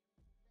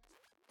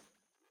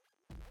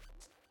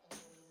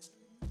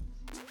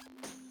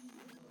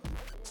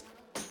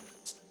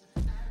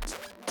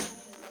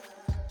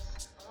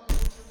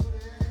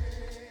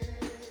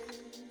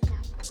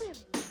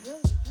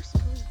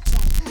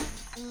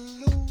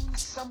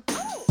Some.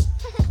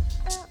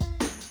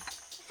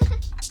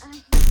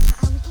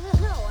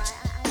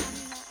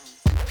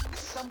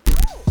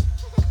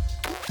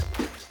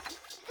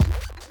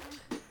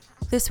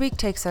 This week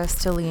takes us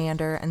to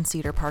Leander and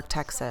Cedar Park,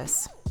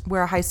 Texas,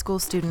 where a high school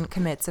student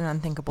commits an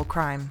unthinkable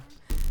crime.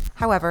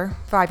 However,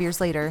 5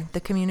 years later,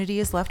 the community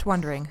is left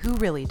wondering who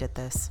really did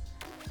this.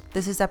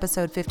 This is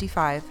episode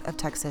 55 of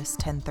Texas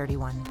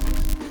 1031.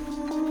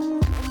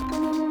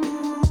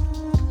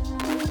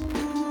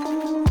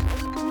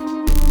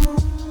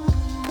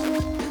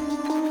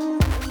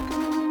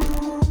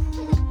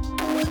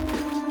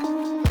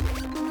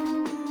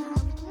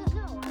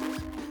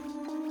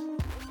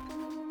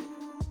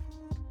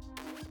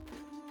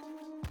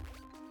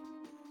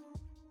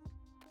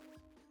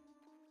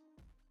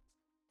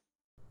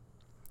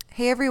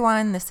 Hey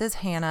everyone, this is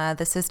Hannah.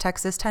 This is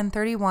Texas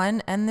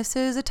 1031, and this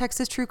is a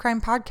Texas True Crime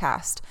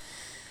podcast.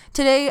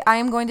 Today, I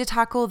am going to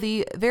tackle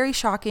the very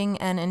shocking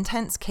and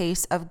intense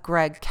case of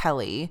Greg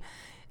Kelly.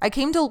 I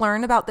came to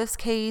learn about this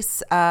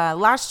case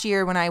last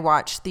year when I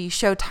watched the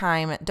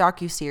Showtime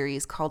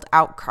docuseries called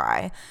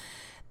Outcry.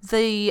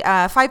 The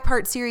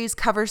 5-part series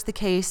covers the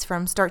case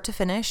from start to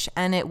finish,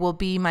 and it will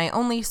be my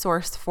only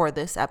source for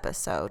this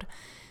episode.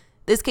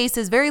 This case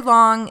is very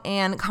long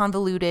and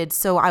convoluted,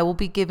 so I will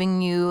be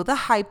giving you the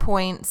high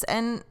points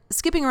and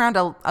skipping around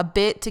a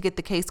bit to get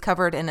the case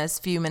covered in as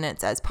few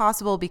minutes as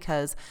possible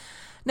because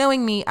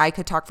knowing me, I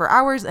could talk for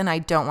hours and I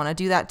don't want to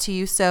do that to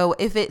you. So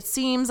if it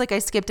seems like I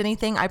skipped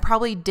anything, I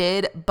probably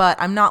did,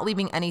 but I'm not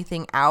leaving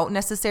anything out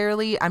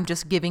necessarily. I'm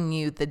just giving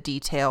you the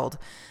detailed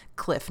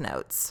cliff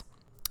notes.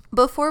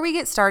 Before we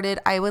get started,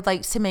 I would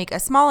like to make a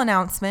small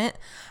announcement.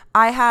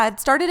 I had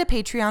started a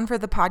Patreon for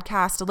the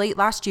podcast late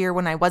last year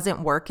when I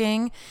wasn't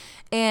working,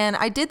 and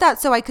I did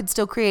that so I could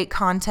still create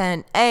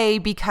content, A,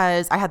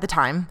 because I had the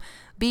time,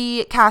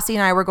 B, Cassie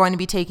and I were going to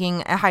be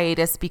taking a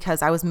hiatus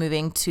because I was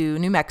moving to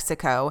New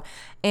Mexico,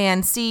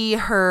 and C,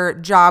 her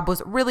job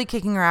was really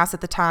kicking her ass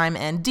at the time,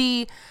 and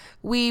D,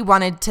 we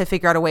wanted to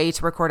figure out a way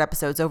to record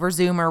episodes over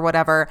Zoom or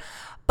whatever.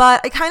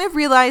 But I kind of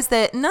realized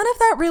that none of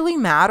that really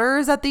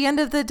matters at the end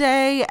of the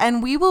day,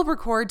 and we will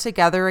record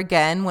together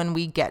again when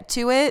we get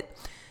to it.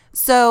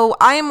 So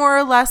I am more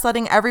or less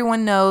letting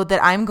everyone know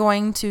that I'm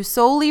going to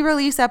solely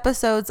release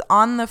episodes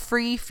on the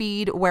free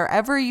feed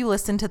wherever you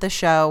listen to the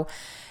show.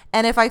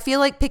 And if I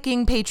feel like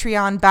picking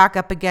Patreon back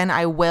up again,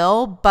 I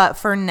will. But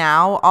for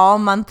now, all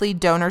monthly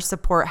donor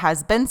support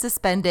has been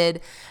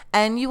suspended,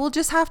 and you will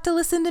just have to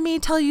listen to me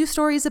tell you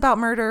stories about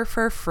murder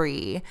for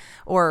free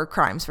or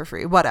crimes for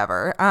free,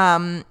 whatever.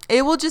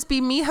 It will just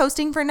be me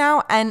hosting for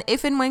now. And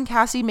if and when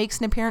Cassie makes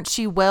an appearance,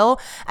 she will,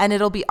 and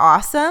it'll be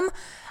awesome.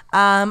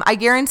 I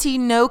guarantee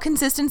no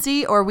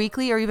consistency or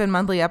weekly or even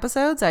monthly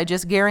episodes. I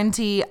just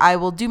guarantee I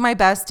will do my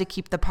best to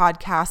keep the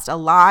podcast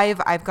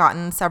alive. I've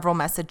gotten several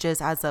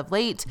messages as of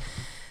late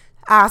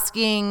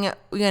asking,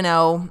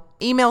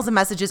 emails and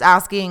messages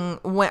asking,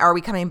 when are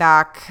we coming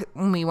back?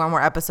 When we want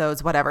more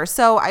episodes, whatever.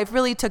 So I've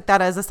really took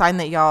that as a sign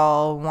that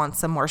y'all want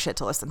some more shit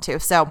to listen to.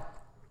 So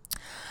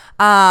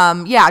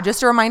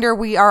just a reminder,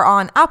 we are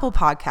on Apple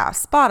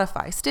Podcasts,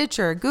 Spotify,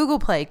 Stitcher, Google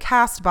Play,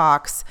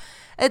 Castbox,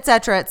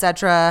 etc.,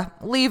 etc.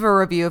 Leave a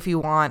review if you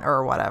want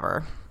or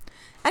whatever.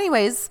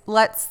 Anyways,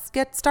 let's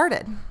get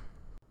started.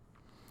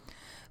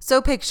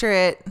 So picture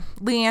it,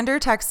 Leander,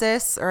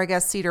 Texas, or I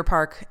guess Cedar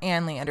Park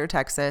and Leander,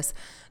 Texas,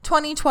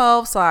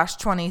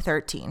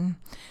 2012/2013.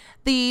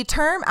 The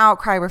term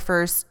outcry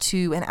refers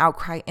to an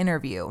outcry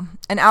interview.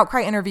 An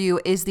outcry interview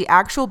is the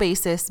actual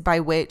basis by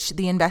which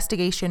the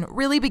investigation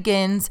really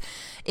begins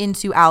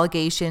into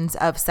allegations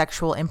of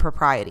sexual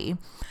impropriety.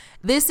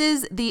 This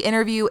is the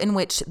interview in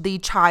which the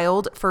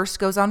child first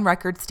goes on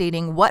record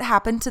stating what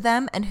happened to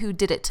them and who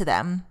did it to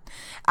them.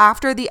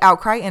 After the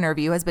outcry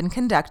interview has been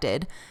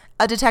conducted,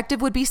 a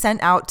detective would be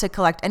sent out to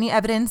collect any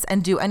evidence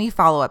and do any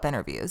follow-up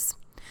interviews.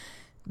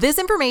 This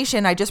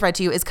information I just read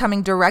to you is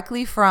coming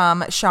directly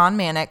from Sean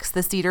Mannix,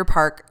 the Cedar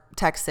Park,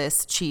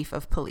 Texas Chief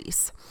of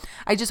Police.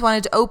 I just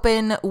wanted to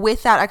open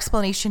with that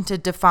explanation to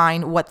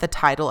define what the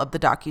title of the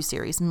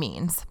docuseries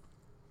means.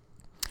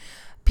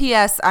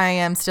 P.S. I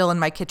am still in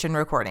my kitchen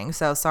recording,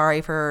 so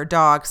sorry for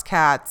dogs,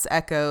 cats,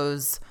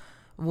 echoes,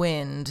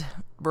 wind,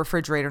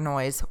 refrigerator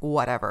noise,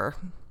 whatever.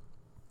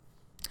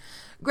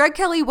 Greg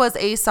Kelly was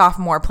a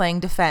sophomore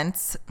playing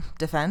defense.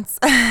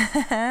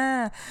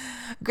 Greg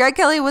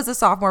Kelly was a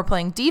sophomore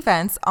playing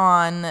defense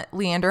on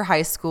Leander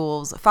High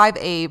School's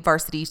 5A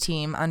varsity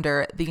team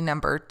under the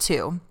number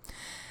 2.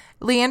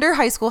 Leander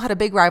High School had a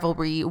big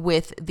rivalry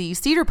with the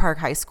Cedar Park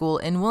High School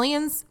in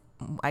Williamson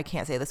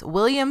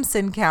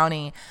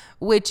County,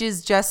 which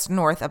is just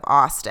north of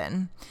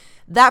Austin.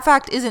 That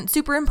fact isn't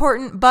super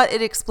important, but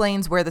it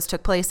explains where this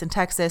took place in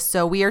Texas.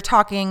 So we are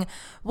talking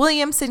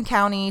Williamson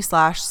County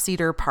 /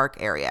 Cedar Park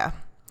area.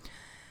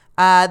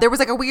 There was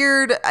like a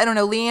weird,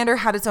 Leander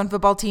had its own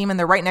football team and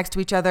they're right next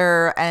to each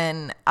other.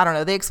 And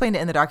they explained it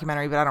in the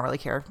documentary, but I don't really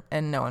care.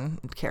 And no one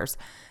cares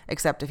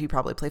except if you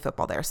probably play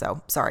football there.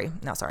 So sorry,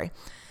 not sorry.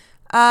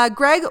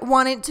 Greg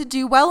wanted to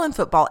do well in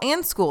football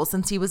and school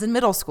since he was in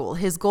middle school.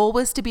 His goal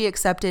was to be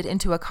accepted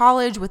into a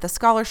college with a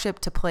scholarship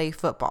to play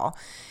football.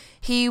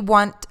 He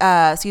went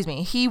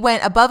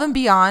above and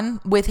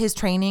beyond with his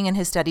training and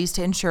his studies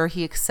to ensure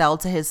he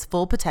excelled to his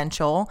full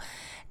potential.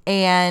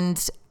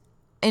 And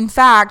in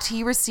fact,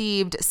 he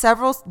received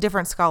several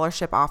different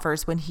scholarship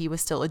offers when he was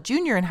still a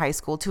junior in high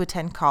school to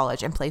attend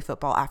college and play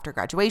football after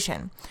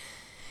graduation.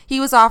 He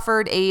was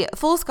offered a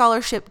full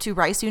scholarship to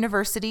Rice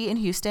University in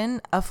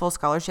Houston, a full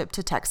scholarship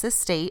to Texas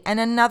State, and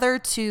another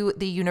to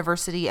the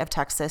University of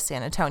Texas,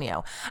 San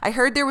Antonio. I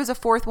heard there was a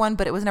fourth one,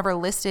 but it was never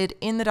listed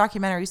in the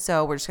documentary,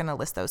 so we're just going to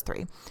list those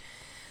three.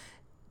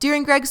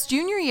 During Greg's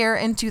junior year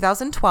in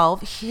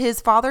 2012,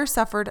 his father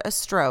suffered a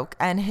stroke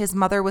and his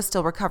mother was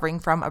still recovering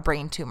from a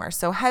brain tumor.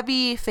 So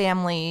heavy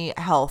family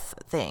health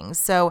things.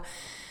 So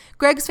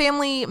Greg's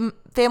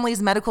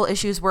family's medical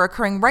issues were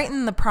occurring right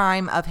in the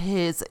prime of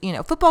his,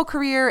 football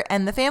career,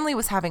 and the family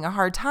was having a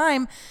hard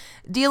time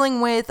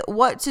dealing with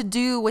what to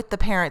do with the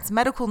parents'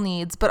 medical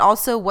needs, but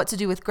also what to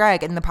do with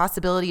Greg and the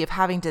possibility of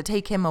having to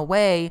take him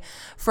away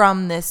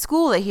from this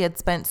school that he had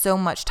spent so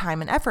much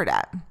time and effort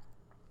at.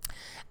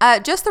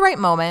 At just the right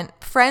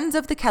moment, friends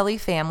of the Kelly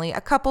family,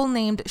 a couple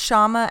named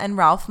Shama and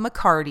Ralph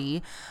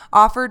McCarty,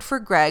 offered for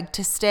Greg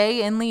to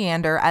stay in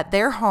Leander at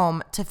their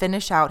home to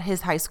finish out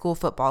his high school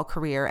football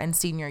career and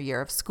senior year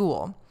of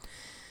school.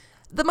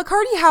 The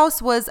McCarty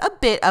house was a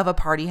bit of a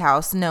party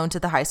house known to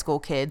the high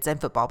school kids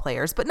and football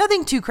players, but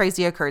nothing too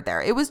crazy occurred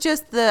there. It was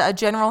just a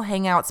general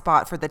hangout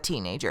spot for the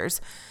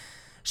teenagers.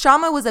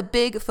 Shama was a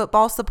big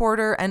football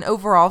supporter and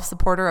overall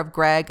supporter of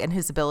Greg and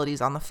his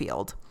abilities on the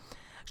field.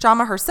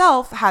 Shama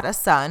herself had a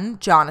son,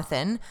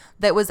 Jonathan,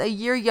 that was a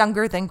year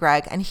younger than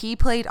Greg, and he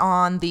played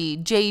on the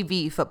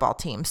JV football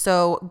team.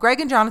 So Greg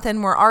and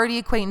Jonathan were already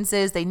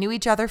acquaintances. They knew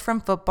each other from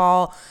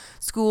football,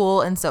 school,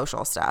 and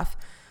social stuff.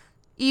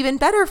 Even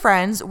better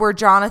friends were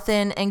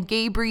Jonathan and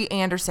Gabri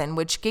Anderson,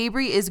 which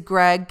Gabri is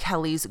Greg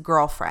Kelly's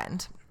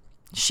girlfriend.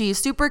 She's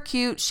super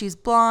cute. She's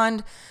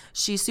blonde.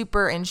 She's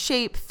super in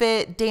shape,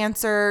 fit,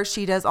 dancer.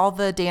 She does all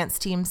the dance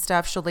team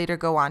stuff. She'll later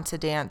go on to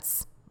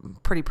dance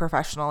pretty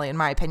professionally, in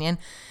my opinion.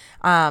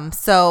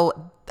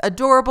 So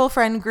adorable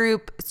friend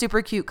group,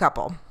 super cute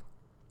couple.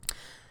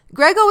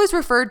 Greg always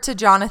referred to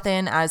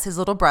Jonathan as his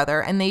little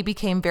brother, and they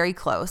became very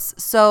close.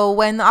 So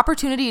when the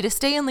opportunity to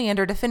stay in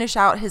Leander to finish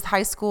out his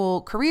high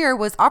school career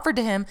was offered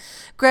to him,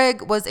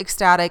 Greg was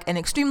ecstatic and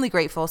extremely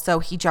grateful, so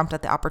he jumped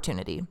at the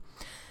opportunity.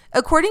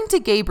 According to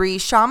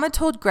Gabri, Shama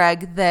told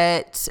Greg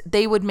that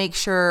they would make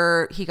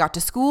sure he got to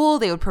school,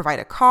 they would provide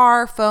a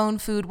car, phone,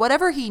 food,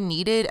 whatever he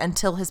needed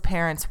until his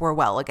parents were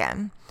well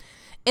again.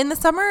 In the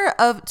summer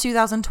of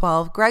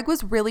 2012, Greg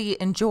was really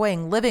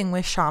enjoying living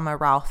with Shama,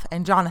 Ralph,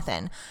 and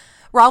Jonathan.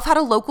 Ralph had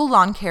a local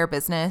lawn care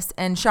business,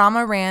 and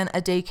Shama ran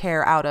a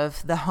daycare out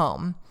of the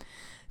home.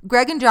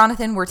 Greg and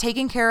Jonathan were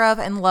taken care of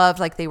and loved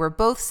like they were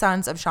both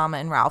sons of Shama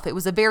and Ralph. It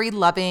was a very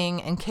loving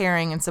and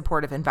caring and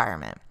supportive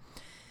environment.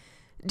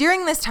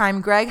 During this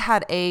time, Greg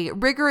had a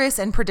rigorous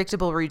and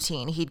predictable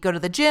routine. He'd go to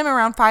the gym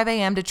around 5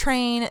 a.m. to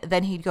train,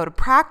 then he'd go to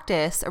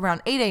practice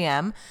around 8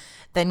 a.m.,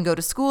 then go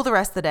to school the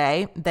rest of the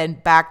day, then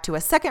back to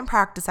a second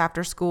practice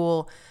after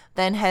school,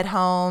 then head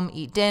home,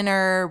 eat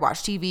dinner, watch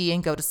TV,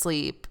 and go to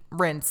sleep,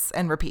 rinse,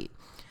 and repeat.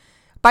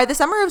 By the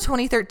summer of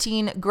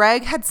 2013,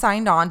 Greg had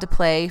signed on to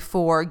play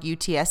for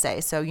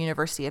UTSA, so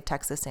University of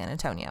Texas, San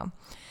Antonio.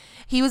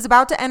 He was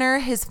about to enter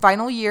his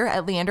final year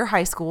at Leander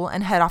High School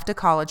and head off to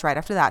college right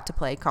after that to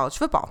play college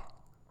football.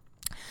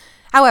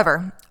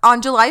 However, on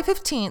July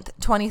 15th,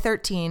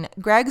 2013,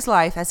 Greg's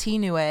life as he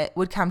knew it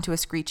would come to a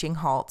screeching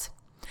halt.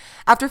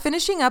 After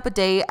finishing up a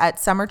day at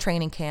summer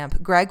training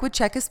camp, Greg would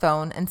check his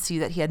phone and see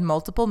that he had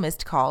multiple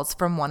missed calls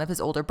from one of his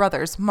older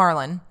brothers,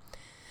 Marlon.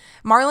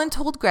 Marlon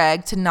told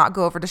Greg to not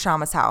go over to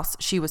Shama's house.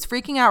 She was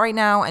freaking out right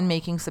now and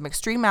making some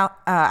extreme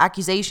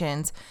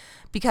accusations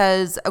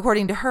because,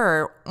 according to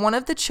her, one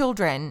of the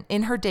children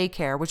in her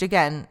daycare, which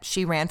again,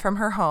 she ran from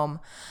her home,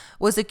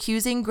 was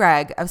accusing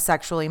Greg of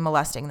sexually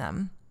molesting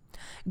them.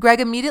 Greg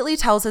immediately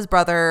tells his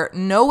brother,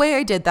 "No way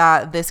I did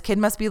that. This kid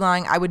must be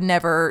lying. I would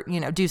never,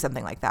 do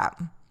something like that."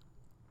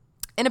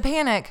 In a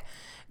panic,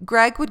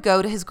 Greg would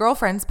go to his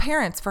girlfriend's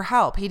parents for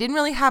help. He didn't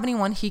really have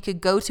anyone he could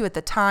go to at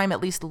the time,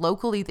 at least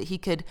locally, that he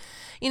could,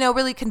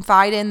 really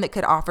confide in, that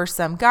could offer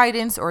some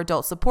guidance or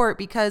adult support,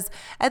 because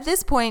at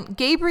this point,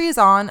 Gabri is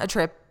on a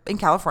trip in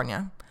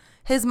California.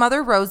 His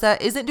mother, Rosa,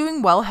 isn't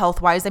doing well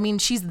health-wise. I mean,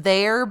 she's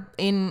there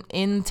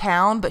in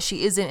town, but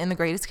she isn't in the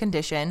greatest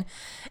condition.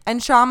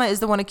 And Shama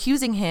is the one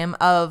accusing him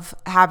of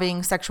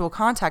having sexual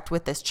contact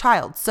with this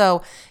child.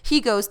 So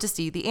he goes to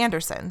see the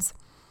Andersons.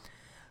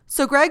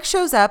 So Greg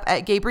shows up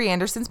at Gabri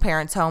Anderson's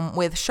parents' home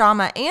with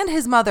Shama and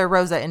his mother,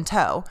 Rosa, in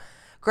tow.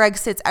 Greg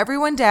sits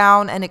everyone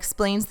down and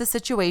explains the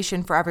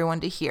situation for everyone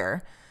to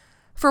hear.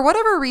 For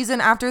whatever reason,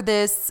 after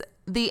this,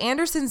 the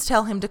Andersons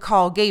tell him to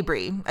call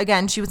Gabri.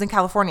 Again, she was in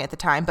California at the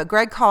time, but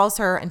Greg calls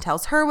her and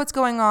tells her what's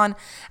going on,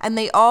 and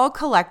they all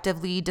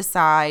collectively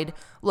decide,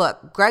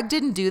 look, Greg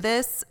didn't do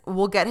this.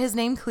 We'll get his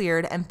name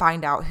cleared and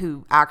find out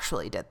who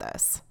actually did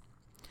this.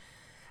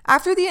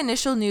 After the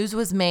initial news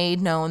was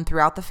made known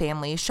throughout the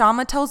family,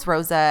 Shama tells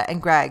Rosa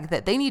and Greg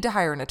that they need to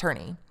hire an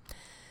attorney.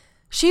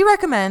 She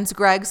recommends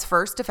Greg's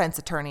first defense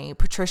attorney,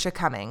 Patricia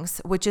Cummings,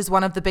 which is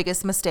one of the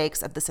biggest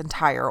mistakes of this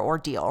entire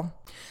ordeal.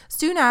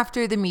 Soon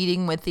after the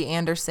meeting with the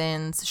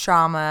Andersons,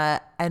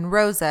 Shama, and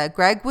Rosa,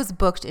 Greg was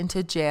booked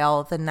into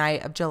jail the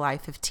night of July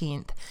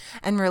 15th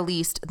and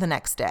released the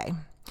next day.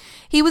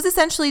 He was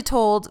essentially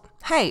told,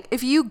 hey,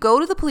 if you go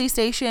to the police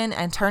station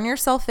and turn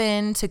yourself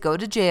in to go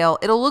to jail,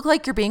 it'll look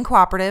like you're being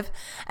cooperative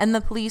and the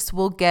police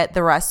will get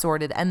the rest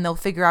sorted and they'll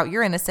figure out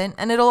you're innocent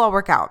and it'll all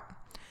work out.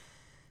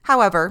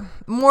 However,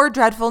 more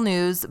dreadful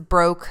news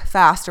broke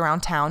fast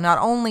around town, not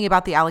only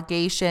about the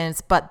allegations,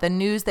 but the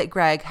news that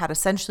Greg had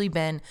essentially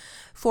been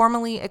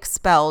formally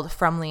expelled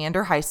from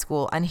Leander High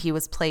School and he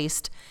was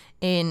placed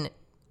in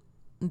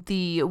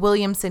the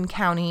Williamson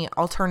County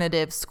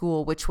Alternative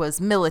School, which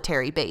was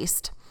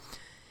military-based.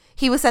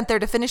 He was sent there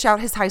to finish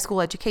out his high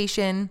school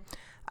education.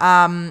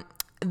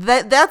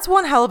 That's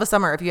one hell of a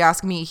summer, if you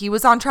ask me. He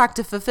was on track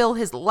to fulfill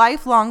his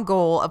lifelong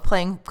goal of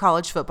playing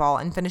college football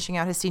and finishing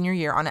out his senior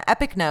year on an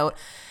epic note.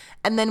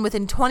 And then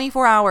within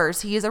 24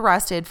 hours, he is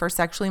arrested for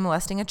sexually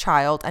molesting a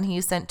child, and he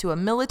is sent to a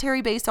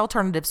military-based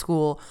alternative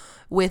school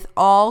with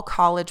all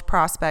college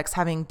prospects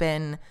having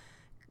been,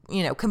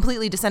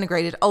 completely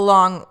disintegrated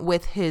along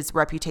with his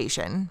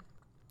reputation.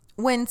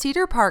 When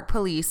Cedar Park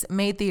police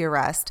made the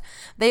arrest,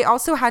 they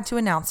also had to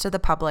announce to the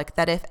public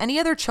that if any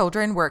other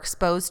children were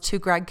exposed to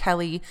Greg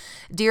Kelly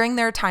during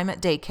their time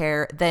at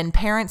daycare, then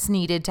parents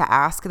needed to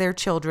ask their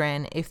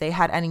children if they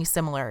had any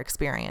similar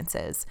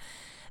experiences.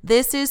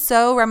 This is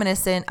so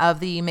reminiscent of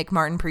the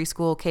McMartin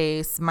preschool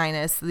case,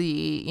 minus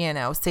the,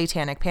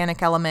 satanic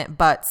panic element,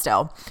 but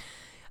still.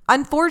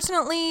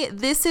 Unfortunately,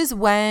 this is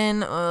when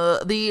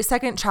the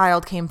second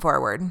child came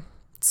forward.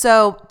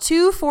 So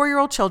 2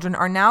 4-year-old children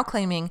are now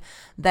claiming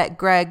that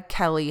Greg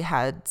Kelly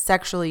had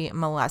sexually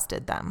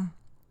molested them.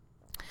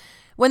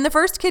 When the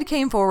first kid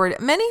came forward,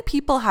 many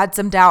people had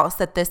some doubts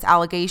that this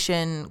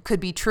allegation could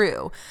be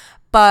true.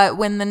 But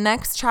when the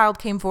next child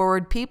came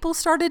forward, people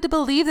started to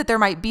believe that there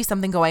might be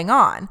something going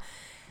on.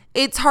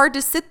 It's hard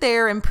to sit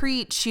there and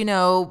preach,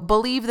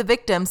 believe the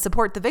victims,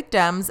 support the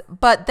victims.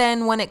 But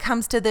then when it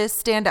comes to this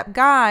stand-up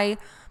guy,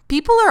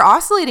 people are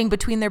oscillating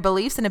between their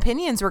beliefs and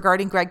opinions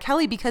regarding Greg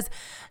Kelly because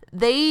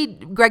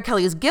Greg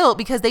Kelly's guilt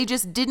because they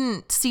just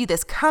didn't see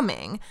this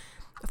coming.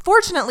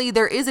 Fortunately,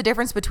 there is a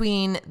difference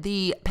between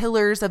the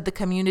pillars of the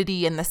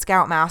community and the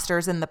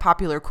scoutmasters and the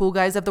popular cool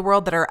guys of the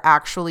world that are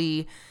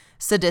actually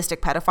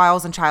sadistic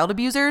pedophiles and child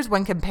abusers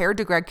when compared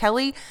to Greg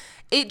Kelly.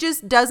 It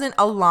just doesn't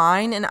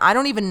align, and I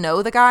don't even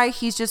know the guy.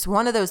 He's just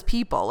one of those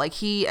people.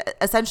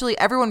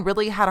 Everyone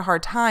really had a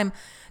hard time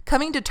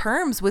coming to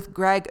terms with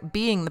Greg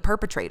being the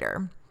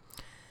perpetrator.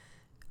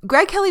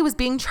 Greg Kelly was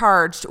being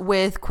charged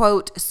with,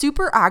 quote,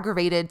 super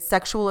aggravated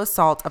sexual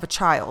assault of a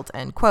child,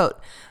 end quote.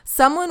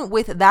 Someone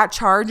with that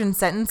charge and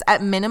sentence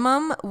at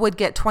minimum would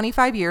get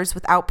 25 years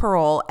without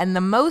parole, and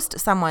the most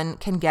someone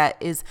can get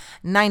is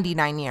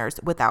 99 years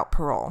without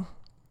parole.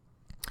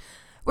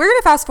 We're going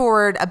to fast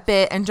forward a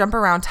bit and jump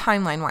around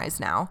timeline-wise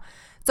now.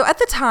 So at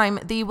the time,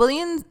 the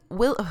Williamson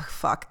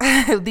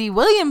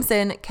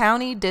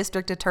County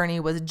District Attorney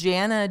was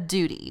Jana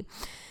Duty,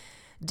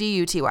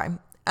 D-U-T-Y.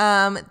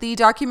 The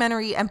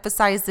documentary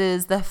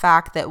emphasizes the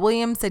fact that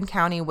Williamson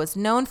County was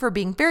known for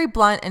being very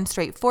blunt and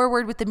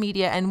straightforward with the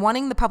media and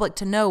wanting the public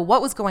to know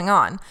what was going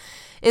on.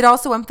 It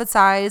also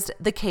emphasized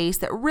the case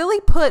that really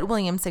put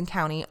Williamson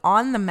County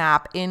on the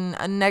map in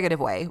a negative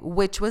way,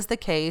 which was the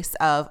case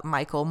of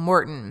Michael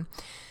Morton,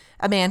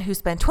 a man who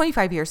spent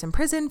 25 years in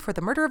prison for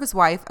the murder of his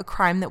wife, a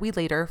crime that we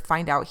later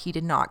find out he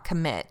did not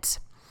commit.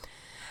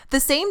 The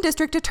same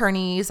district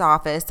attorney's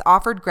office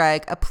offered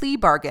Greg a plea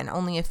bargain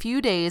only a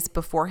few days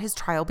before his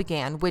trial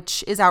began,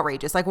 which is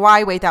outrageous.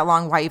 Why wait that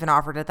long? Why even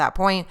offer it at that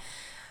point?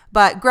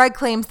 But Greg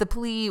claims the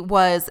plea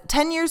was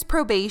 10 years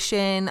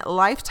probation,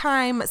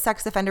 lifetime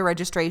sex offender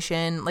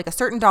registration, a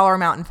certain dollar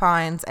amount in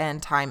fines,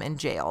 and time in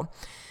jail.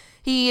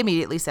 He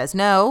immediately says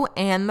no,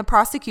 and the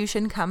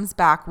prosecution comes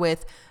back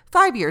with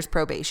 5 years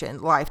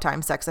probation,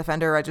 lifetime sex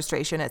offender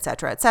registration,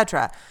 etc.,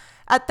 etc.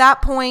 At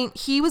that point,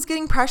 he was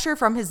getting pressure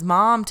from his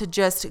mom to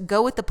just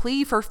go with the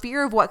plea for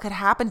fear of what could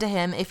happen to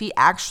him if he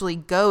actually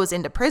goes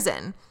into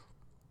prison.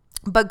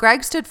 But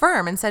Greg stood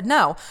firm and said,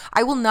 no,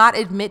 I will not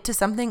admit to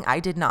something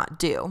I did not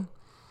do.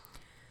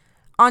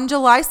 On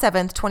July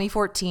 7th,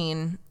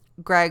 2014,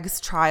 Greg's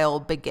trial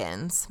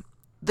begins.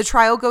 The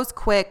trial goes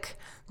quick.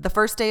 The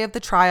first day of the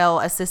trial,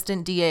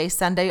 Assistant DA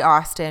Sunday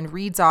Austin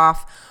reads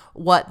off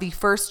what the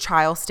first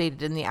child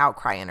stated in the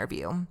outcry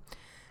interview.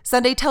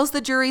 Sunday tells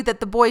the jury that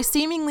the boy,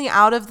 seemingly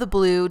out of the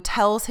blue,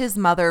 tells his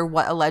mother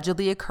what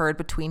allegedly occurred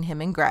between him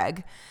and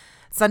Greg.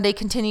 Sunday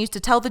continues to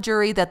tell the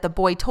jury that the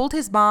boy told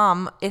his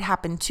mom it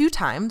happened 2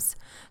 times,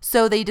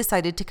 so they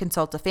decided to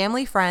consult a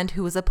family friend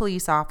who was a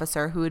police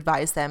officer who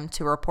advised them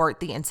to report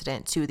the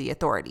incident to the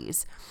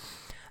authorities.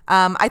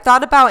 I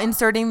thought about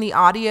inserting the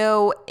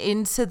audio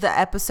into the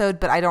episode,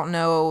 but I don't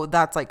know,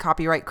 that's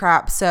copyright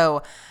crap,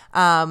 so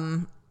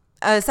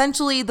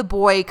Essentially, the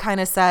boy kind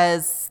of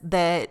says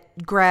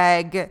that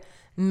Greg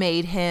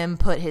made him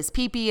put his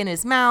pee-pee in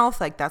his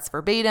mouth. Like, that's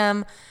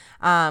verbatim.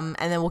 And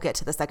then we'll get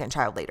to the second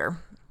child later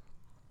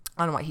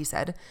on what he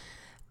said.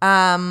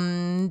 Okay.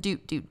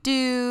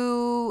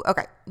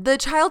 The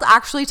child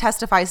actually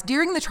testifies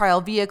during the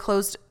trial via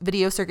closed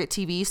video circuit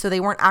TV. So they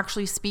weren't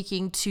actually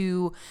speaking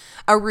to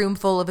a room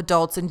full of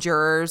adults and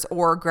jurors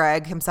or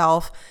Greg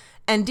himself.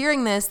 And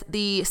during this,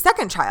 the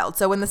second child,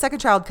 so when the second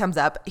child comes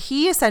up,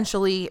 he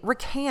essentially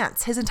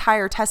recants his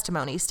entire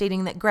testimony,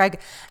 stating that Greg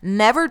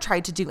never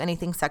tried to do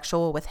anything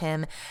sexual with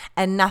him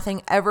and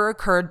nothing ever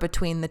occurred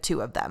between the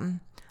two of them.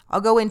 I'll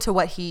go into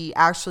what he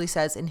actually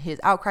says in his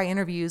outcry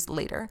interviews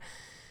later.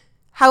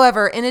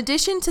 However, in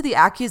addition to the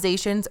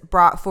accusations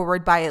brought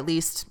forward by at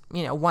least,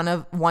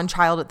 one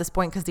child at this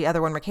point, because the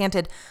other one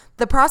recanted,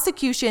 the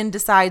prosecution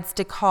decides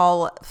to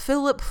call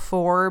Philip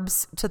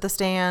Forbes to the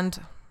stand.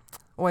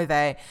 Oy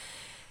vey.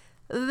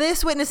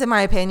 This witness, in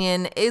my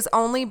opinion, is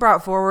only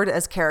brought forward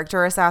as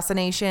character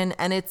assassination,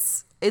 and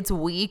it's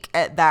weak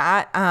at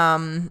that.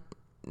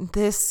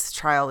 This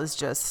trial is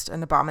just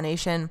an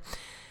abomination.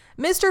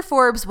 Mr.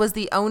 Forbes was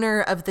the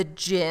owner of the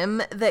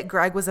gym that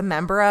Greg was a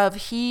member of.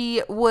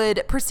 He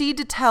would proceed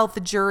to tell the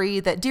jury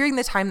that during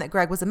the time that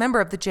Greg was a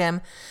member of the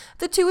gym,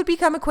 the two would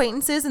become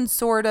acquaintances and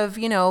sort of,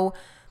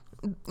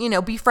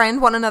 befriend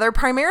one another,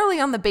 primarily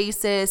on the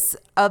basis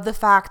of the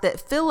fact that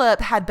Philip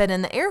had been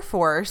in the Air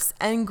Force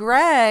and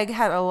Greg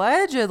had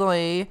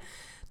allegedly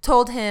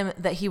told him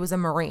that he was a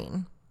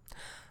Marine.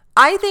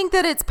 I think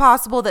that it's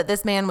possible that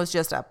this man was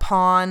just a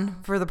pawn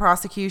for the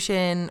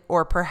prosecution,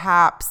 or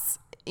perhaps,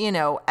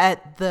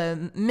 at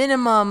the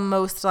minimum,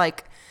 most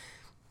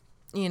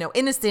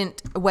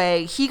innocent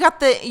way, he got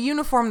the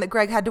uniform that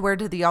Greg had to wear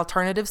to the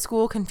alternative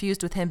school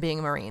confused with him being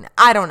a Marine.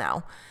 I don't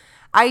know.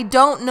 I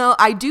do know,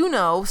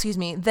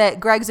 that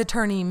Greg's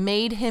attorney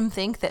made him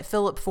think that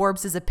Philip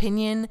Forbes'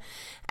 opinion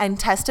and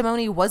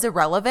testimony was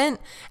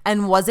irrelevant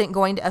and wasn't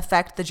going to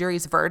affect the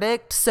jury's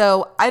verdict.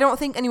 So I don't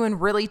think anyone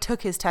really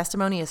took his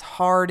testimony as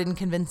hard and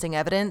convincing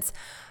evidence,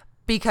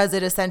 because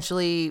it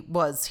essentially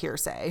was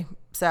hearsay.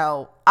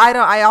 So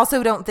I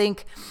also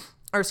think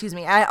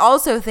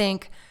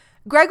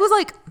Greg was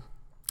like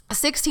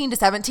 16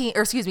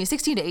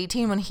 to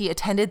 18 when he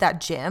attended that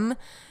gym.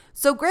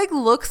 So Greg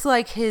looks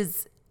like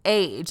his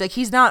age. Like,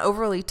 he's not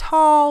overly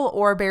tall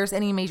or bears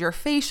any major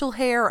facial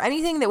hair or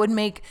anything that would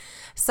make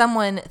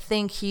someone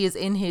think he is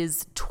in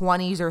his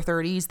 20s or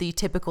 30s, the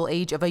typical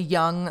age of a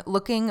young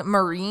looking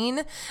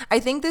Marine. I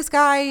think this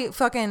guy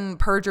fucking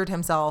perjured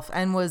himself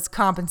and was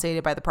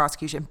compensated by the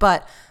prosecution,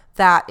 but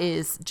that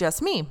is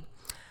just me.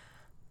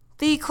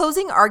 The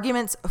closing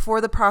arguments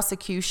for the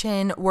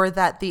prosecution were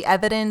that the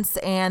evidence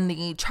and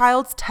the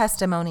child's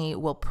testimony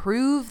will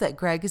prove that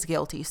Greg is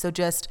guilty. So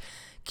just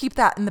keep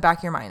that in the back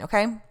of your mind,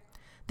 okay?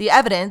 The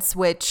evidence,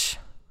 which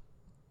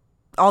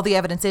all the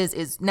evidence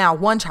is now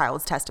one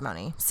child's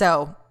testimony.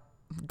 So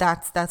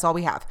that's all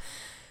we have.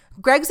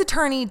 Greg's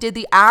attorney did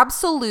the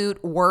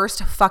absolute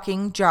worst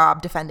fucking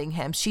job defending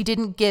him. She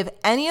didn't give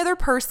any other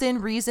person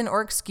reason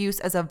or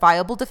excuse as a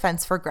viable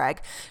defense for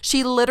Greg.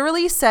 She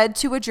literally said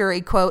to a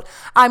jury, quote,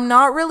 "I'm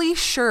not really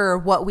sure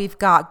what we've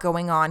got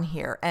going on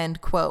here,"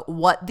 end quote.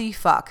 What the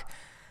fuck?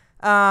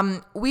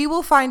 We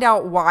will find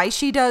out why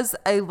she does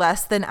a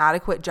less than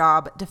adequate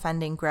job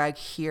defending Greg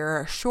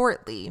here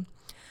shortly.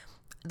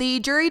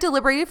 The jury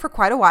deliberated for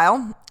quite a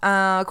while.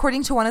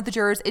 According to one of the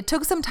jurors, it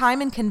took some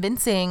time in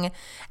convincing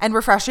and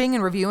refreshing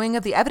and reviewing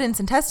of the evidence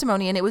and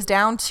testimony, and it was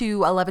down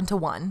to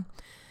 11-1.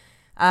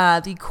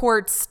 The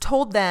courts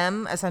told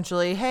them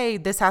essentially, hey,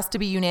 this has to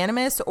be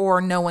unanimous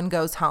or no one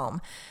goes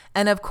home.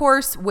 And of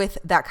course, with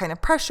that kind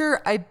of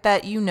pressure, I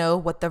bet you know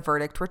what the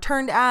verdict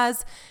returned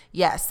as.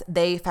 Yes,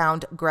 they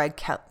found Greg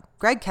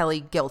Kelly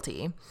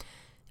guilty.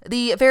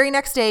 The very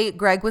next day,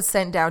 Greg was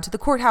sent down to the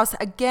courthouse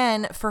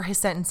again for his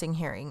sentencing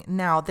hearing.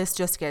 Now, this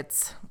just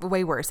gets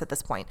way worse at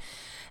this point.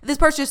 This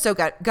part's just so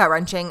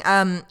gut-wrenching.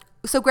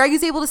 So Greg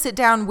is able to sit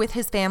down with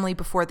his family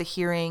before the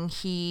hearing.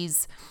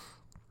 His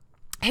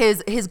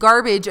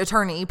garbage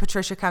attorney,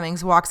 Patricia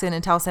Cummings, walks in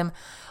and tells him,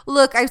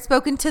 "Look, I've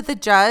spoken to the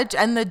judge,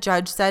 and the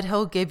judge said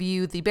he'll give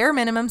you the bare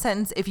minimum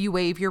sentence if you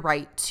waive your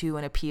right to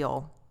an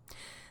appeal."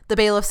 The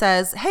bailiff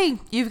says,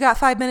 "Hey, you've got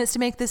 5 minutes to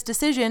make this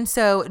decision."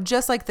 So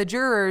just like the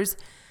jurors,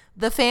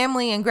 the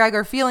family and Greg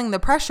are feeling the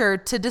pressure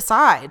to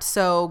decide.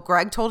 So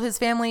Greg told his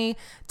family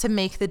to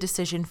make the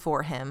decision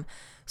for him.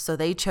 So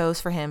they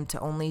chose for him to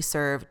only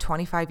serve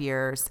 25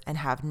 years and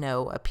have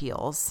no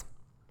appeals.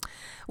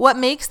 What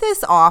makes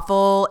this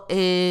awful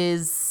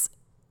is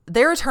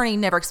their attorney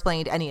never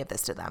explained any of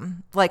this to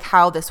them, like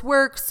how this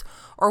works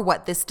or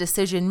what this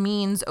decision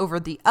means over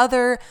the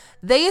other.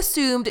 They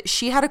assumed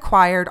she had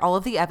acquired all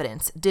of the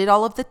evidence, did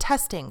all of the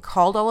testing,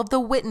 called all of the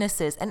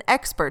witnesses and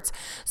experts.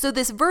 So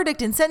this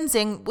verdict in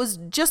sentencing was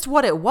just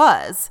what it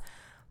was.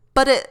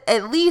 But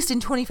at least in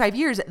 25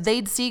 years,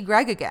 they'd see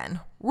Greg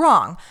again.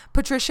 Wrong.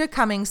 Patricia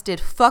Cummings did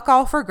fuck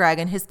all for Greg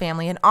and his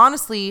family, and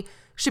honestly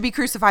should be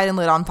crucified and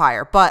lit on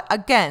fire. But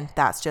again,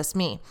 that's just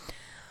me.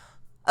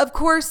 Of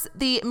course,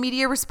 the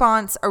media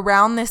response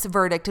around this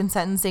verdict and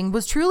sentencing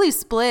was truly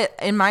split,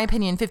 in my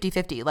opinion,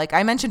 50-50. Like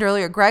I mentioned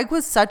earlier, Greg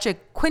was such a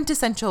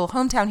quintessential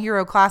hometown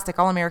hero, classic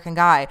all-American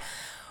guy.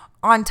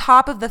 On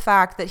top of the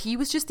fact that he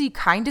was just the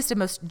kindest and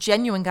most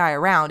genuine guy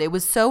around. It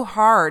was so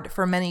hard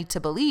for many to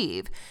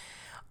believe.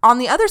 On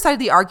the other side of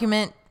the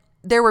argument,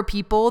 there were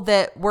people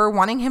that were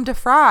wanting him to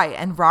fry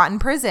and rot in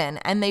prison,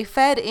 and they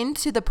fed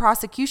into the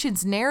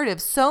prosecution's narrative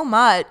so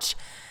much.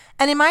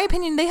 And in my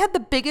opinion, they had the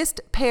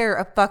biggest pair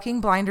of fucking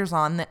blinders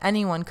on that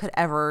anyone could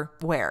ever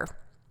wear.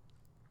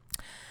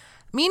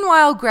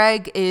 Meanwhile,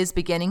 Greg is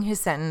beginning his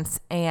sentence,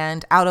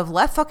 and out of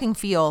left fucking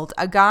field,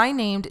 a guy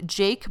named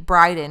Jake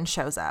Bryden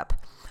shows up.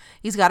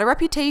 He's got a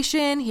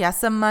reputation, he has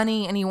some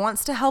money, and he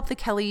wants to help the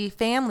Kelly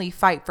family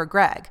fight for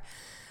Greg.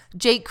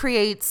 Jake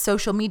creates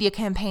social media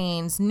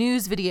campaigns,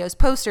 news videos,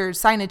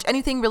 posters, signage,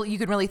 anything really you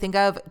can really think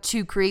of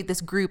to create this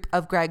group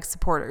of Greg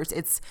supporters.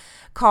 It's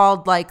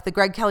called like the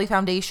Greg Kelly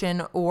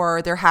Foundation,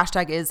 or their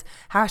hashtag is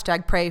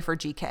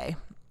 #PrayForGK.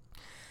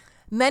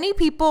 Many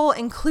people,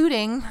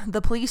 including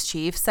the police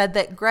chief, said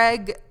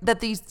that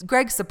these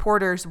Greg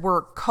supporters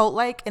were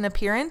cult-like in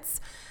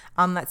appearance.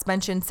 That's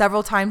mentioned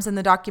several times in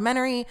the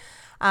documentary.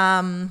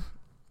 I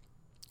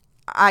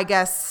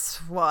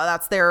guess, well,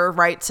 that's their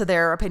right to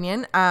their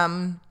opinion.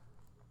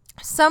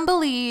 Some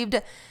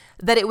believed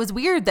that it was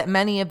weird that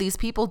many of these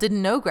people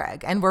didn't know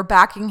Greg and were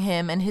backing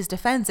him in his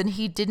defense, and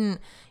he didn't,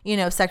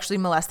 sexually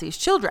molest these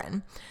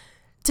children.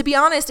 To be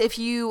honest, if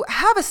you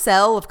have a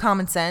cell of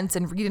common sense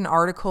and read an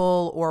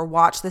article or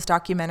watch this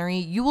documentary,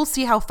 you will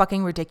see how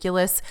fucking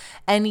ridiculous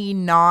any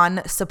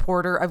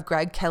non-supporter of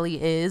Greg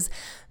Kelly is.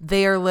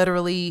 They are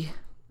literally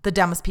the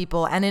dumbest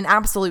people and in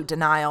absolute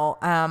denial.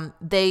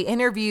 They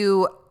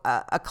interview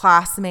a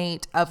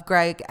classmate of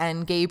Greg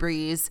and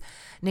Gabri's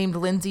named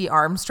Lindsay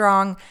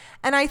Armstrong.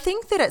 And I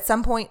think that at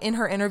some point in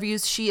her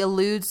interviews, she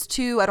alludes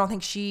to,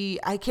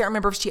 I can't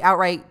remember if she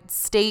outright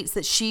states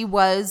that she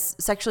was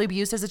sexually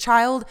abused as a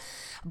child,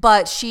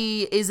 but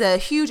she is a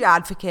huge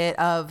advocate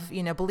of,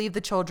 believe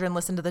the children,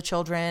 listen to the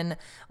children,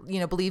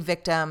 believe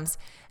victims.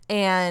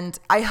 And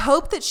I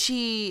hope that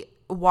she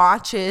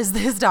watches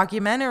this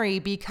documentary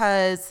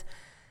because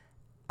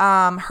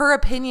her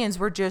opinions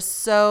were just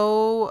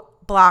so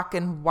black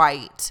and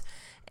white,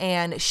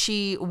 and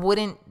she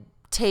wouldn't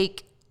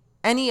take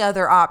any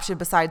other option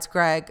besides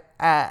Greg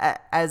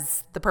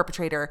as the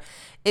perpetrator.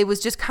 It was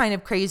just kind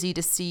of crazy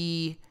to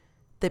see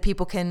that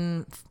people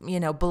can,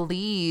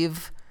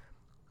 believe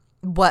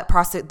what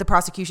the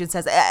prosecution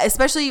says,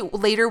 especially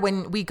later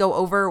when we go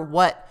over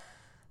what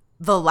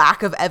the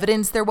lack of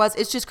evidence there was.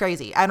 It's just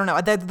crazy. I don't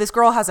know. This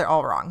girl has it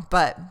all wrong,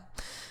 but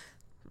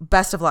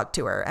best of luck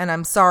to her. And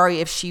I'm sorry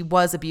if she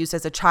was abused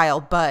as a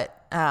child, but,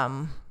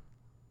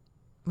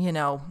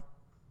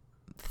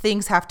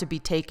 things have to be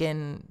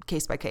taken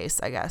case by case,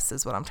 I guess,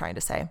 is what I'm trying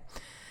to say.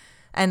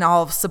 And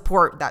I'll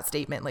support that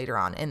statement later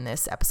on in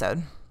this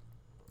episode.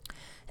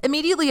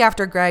 Immediately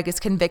after Greg is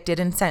convicted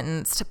and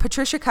sentenced,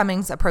 Patricia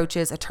Cummings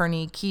approaches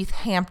attorney Keith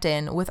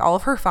Hampton with all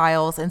of her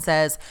files and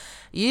says,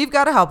 "You've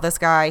got to help this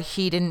guy.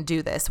 He didn't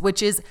do this,"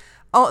 which is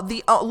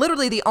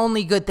literally the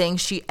only good thing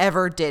she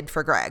ever did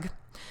for Greg.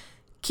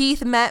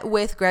 Keith met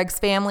with Greg's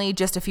family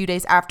just a few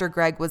days after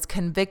Greg was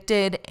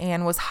convicted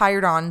and was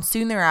hired on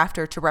soon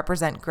thereafter to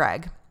represent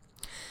Greg.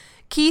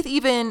 Keith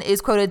even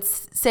is quoted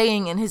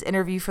saying in his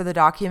interview for the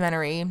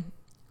documentary,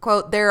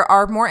 quote, "There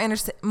are more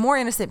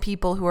innocent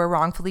people who are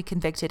wrongfully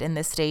convicted in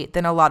this state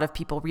than a lot of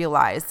people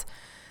realize,"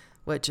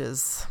 which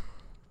is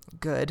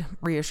good,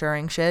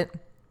 reassuring shit.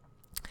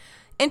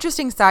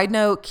 Interesting side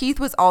note, Keith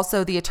was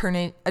also the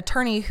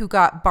attorney who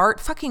got Bart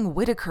fucking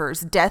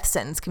Whitaker's death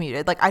sentence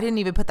commuted. Like, I didn't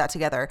even put that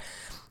together.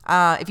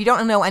 If you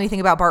don't know anything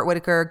about Bart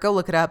Whitaker, go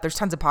look it up. There's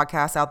tons of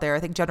podcasts out there. I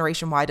think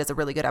Generation Y does a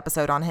really good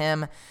episode on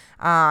him.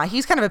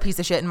 He's kind of a piece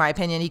of shit, in my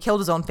opinion. He killed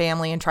his own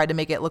family and tried to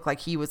make it look like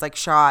he was like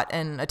shot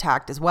and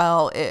attacked as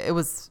well. It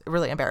was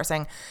really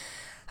embarrassing.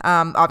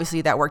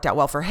 Obviously, that worked out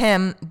well for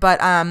him. But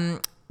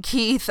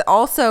Keith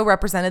also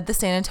represented the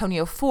San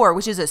Antonio Four,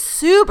 which is a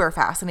super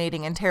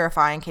fascinating and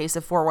terrifying case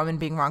of 4 women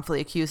being wrongfully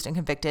accused and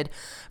convicted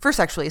for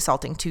sexually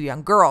assaulting 2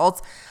 young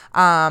girls.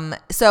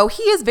 So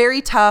he is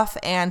very tough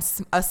and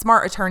a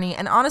smart attorney,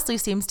 and honestly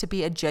seems to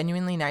be a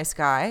genuinely nice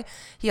guy.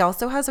 He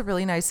also has a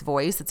really nice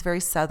voice. It's very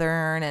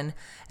southern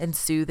and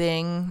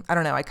soothing. I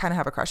don't know. I kind of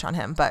have a crush on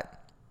him, but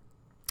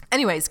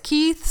anyways,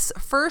 Keith's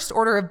first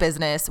order of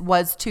business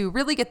was to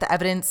really get the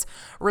evidence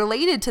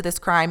related to this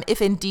crime, if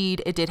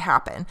indeed it did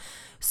happen.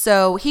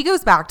 So he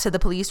goes back to the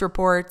police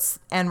reports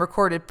and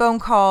recorded phone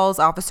calls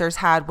officers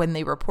had when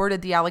they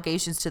reported the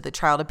allegations to the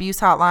child abuse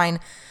hotline.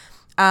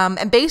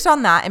 And based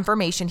on that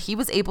information, he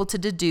was able to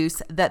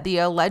deduce that the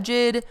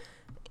alleged,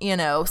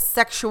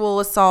 sexual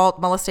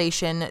assault,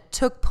 molestation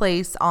took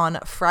place on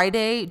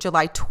Friday,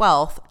 July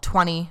 12th,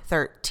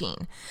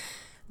 2013.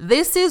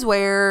 This is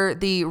where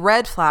the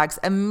red flags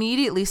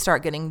immediately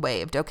start getting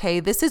waved, okay?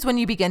 This is when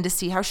you begin to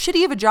see how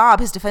shitty of a job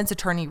his defense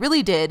attorney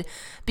really did,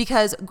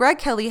 because Greg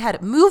Kelly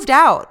had moved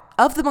out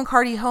of the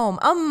McCarty home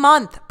a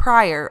month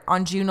prior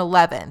on June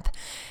 11th.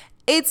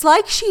 It's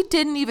like she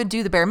didn't even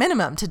do the bare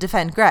minimum to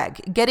defend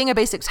Greg. Getting a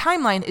basic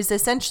timeline is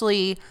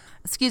essentially,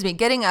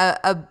 getting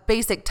a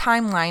basic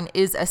timeline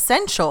is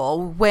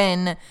essential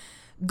when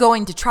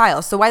going to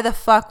trial. So why the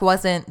fuck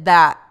wasn't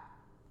that,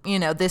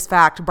 this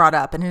fact brought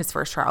up in his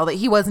first trial, that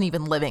he wasn't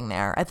even living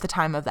there at the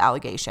time of the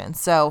allegation?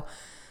 So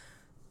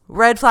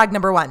red flag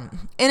number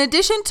 1. In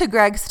addition to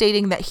Greg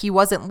stating that he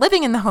wasn't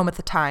living in the home at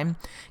the time,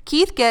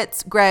 Keith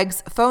gets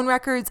Greg's phone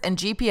records and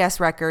GPS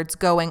records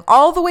going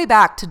all the way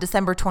back to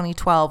December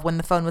 2012 when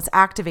the phone was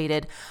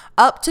activated,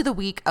 up to the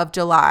week of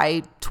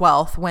July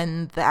 12th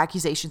when the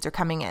accusations are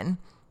coming in.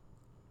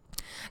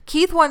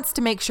 Keith wants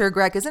to make sure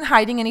Greg isn't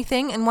hiding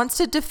anything and wants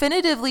to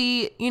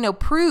definitively,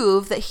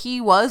 prove that he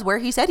was where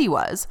he said he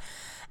was.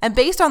 And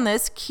based on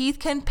this, Keith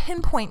can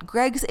pinpoint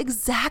Greg's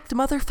exact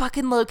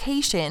motherfucking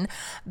location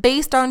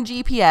based on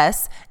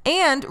GPS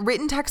and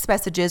written text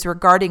messages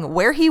regarding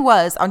where he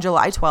was on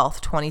July 12th,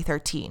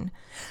 2013.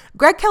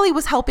 Greg Kelly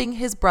was helping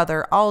his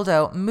brother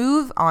Aldo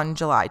move on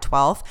July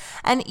 12th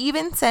and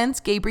even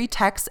sends Gabriel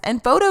texts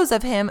and photos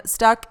of him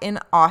stuck in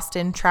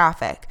Austin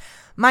traffic.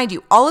 Mind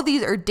you, all of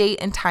these are date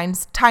and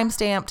time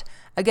stamped.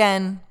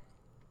 Again,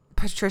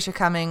 Patricia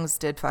Cummings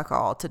did fuck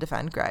all to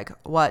defend Greg.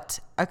 What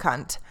a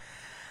cunt.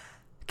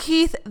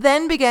 Keith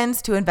then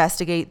begins to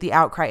investigate the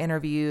outcry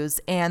interviews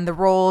and the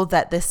role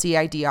that the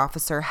CID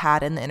officer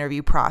had in the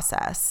interview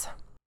process.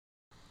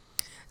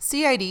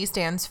 CID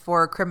stands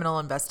for Criminal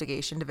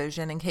Investigation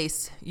Division, in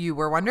case you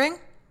were wondering.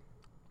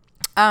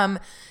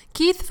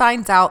 Keith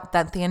finds out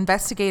that the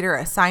investigator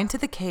assigned to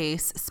the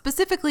case,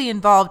 specifically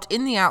involved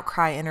in the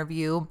outcry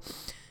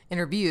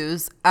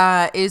interviews,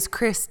 is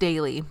Chris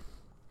Daly.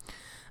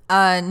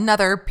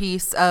 Another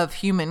piece of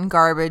human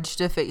garbage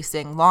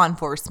defacing law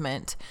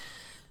enforcement.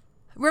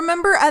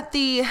 Remember at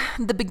the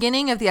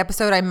beginning of the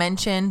episode, I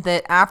mentioned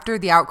that after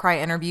the outcry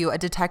interview, a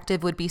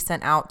detective would be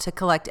sent out to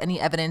collect any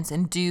evidence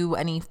and do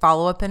any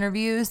follow-up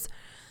interviews?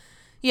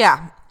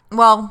 Yeah,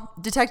 well,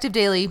 Detective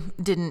Daly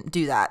didn't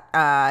do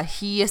that.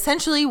 He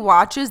essentially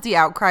watches the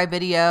outcry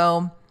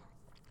video,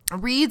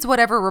 reads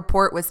whatever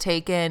report was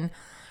taken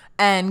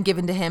and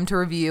given to him to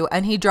review,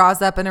 and he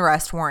draws up an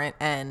arrest warrant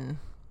and,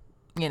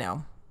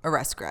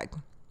 arrest Greg.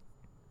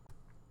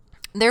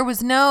 There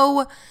was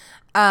no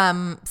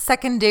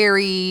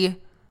secondary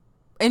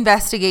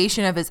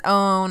investigation of his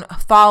own,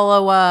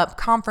 follow-up,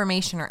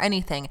 confirmation, or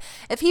anything.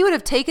 If he would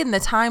have taken the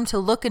time to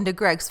look into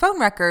Greg's phone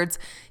records,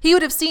 he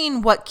would have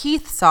seen what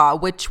Keith saw,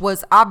 which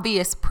was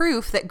obvious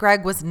proof that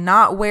Greg was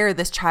not where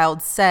this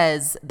child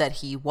says that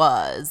he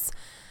was,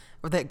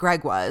 or that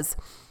Greg was.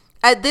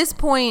 At this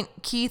point,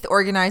 Keith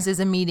organizes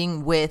a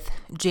meeting with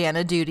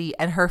Jana Duty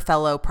and her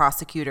fellow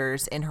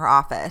prosecutors in her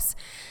office.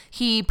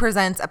 He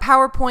presents a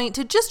PowerPoint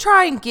to just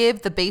try and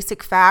give the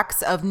basic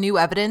facts of new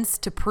evidence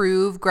to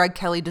prove Greg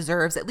Kelly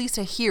deserves at least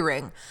a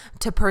hearing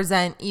to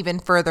present even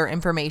further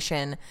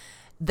information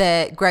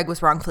that Greg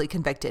was wrongfully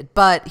convicted.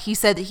 But he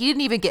said that he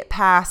didn't even get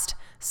past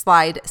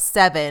slide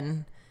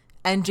 7,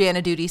 and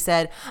Jana Duty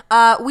said,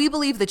 we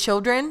believe the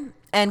children,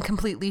 and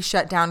completely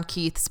shut down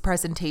Keith's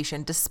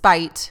presentation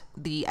despite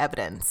the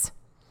evidence.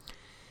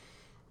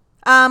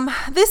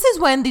 This is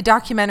when the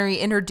documentary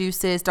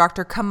introduces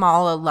Dr.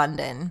 Kamala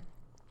London.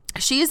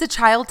 She is a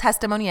child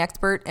testimony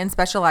expert and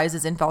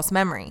specializes in false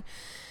memory.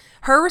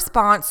 Her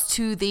response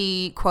to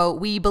the, quote,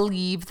 we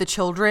believe the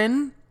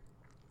children,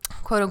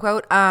 quote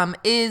unquote,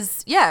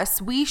 is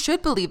yes, we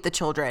should believe the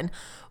children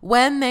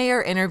when they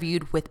are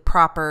interviewed with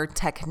proper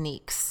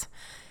techniques.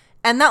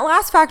 And that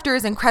last factor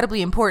is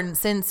incredibly important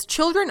since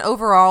children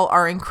overall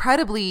are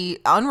incredibly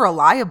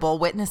unreliable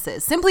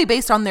witnesses simply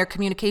based on their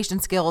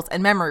communication skills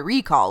and memory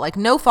recall. Like,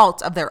 no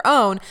fault of their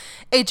own.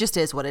 It just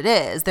is what it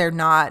is. They're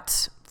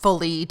not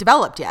fully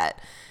developed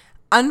yet.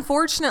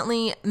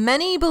 Unfortunately,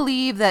 many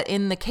believe that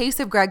in the case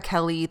of Greg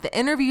Kelly, the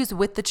interviews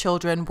with the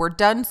children were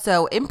done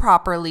so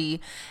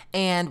improperly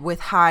and with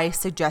high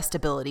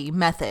suggestibility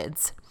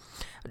methods.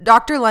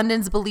 Dr.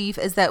 London's belief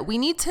is that we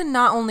need to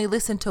not only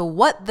listen to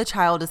what the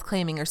child is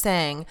claiming or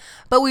saying,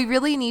 but we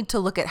really need to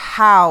look at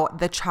how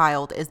the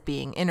child is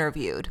being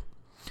interviewed.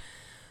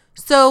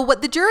 So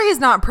what the jury is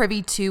not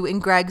privy to in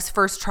Greg's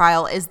first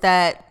trial is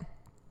that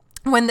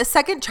when the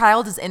second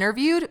child is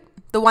interviewed,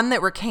 the one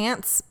that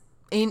recants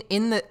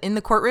in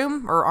the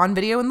courtroom or on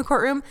video in the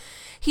courtroom,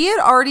 he had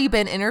already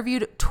been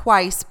interviewed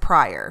twice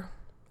prior.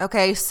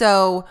 Okay,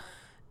 so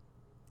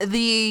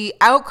the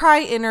outcry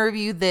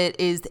interview that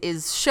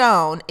is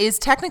shown is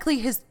technically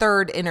his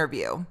third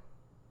interview,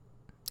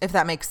 if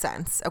that makes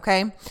sense,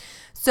 okay?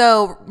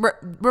 So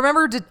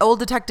remember old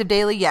Detective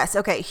Daly? Yes,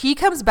 okay. He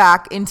comes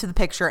back into the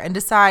picture and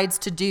decides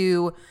to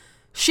do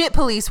shit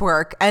police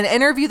work and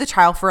interview the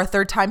child for a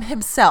third time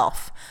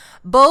himself.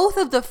 Both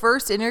of the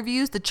first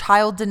interviews, the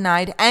child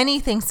denied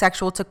anything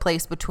sexual took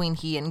place between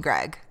he and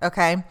Greg,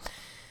 okay?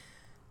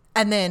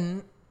 And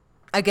then,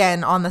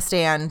 again, on the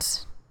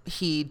stand,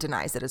 he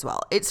denies it as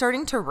well. It's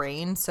starting to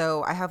rain,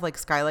 so I have like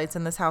skylights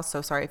in this house,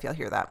 so sorry if y'all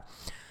hear that.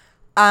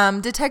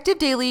 Detective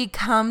Daly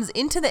comes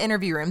into the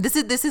interview room. This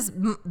is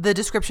the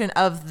description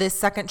of this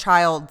second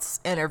child's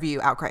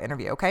outcry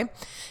interview, okay?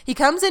 He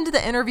comes into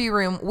the interview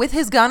room with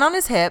his gun on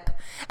his hip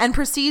and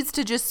proceeds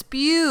to just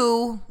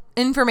spew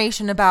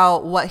information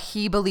about what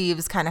he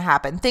believes kind of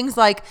happened. Things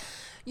like,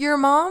 your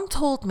mom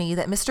told me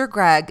that Mr.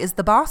 Gregg is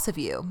the boss of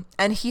you,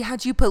 and he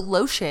had you put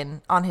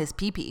lotion on his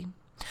pee-pee.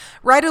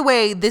 Right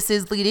away, this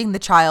is leading the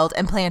child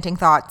and planting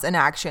thoughts and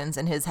actions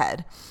in his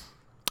head.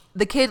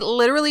 The kid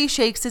literally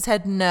shakes his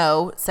head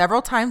no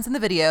several times in the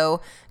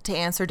video to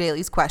answer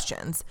Daly's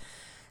questions.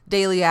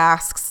 Daly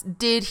asks,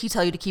 did he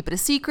tell you to keep it a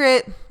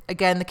secret?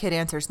 Again, the kid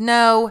answers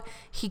no.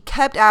 He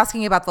kept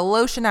asking about the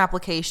lotion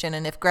application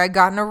and if Gregg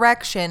got an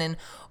erection and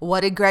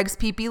what did Gregg's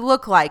pee-pee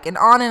look like, and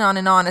on and on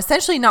and on,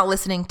 essentially not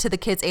listening to the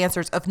kid's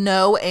answers of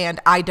no and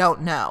I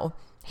don't know.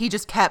 He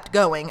just kept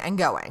going and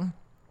going.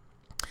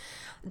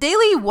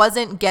 Daly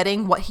wasn't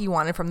getting what he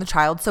wanted from the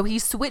child, so he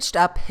switched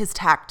up his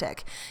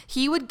tactic.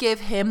 He would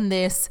give him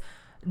this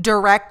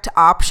direct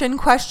option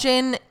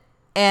question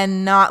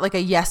and not like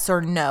a yes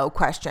or no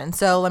question.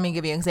 So let me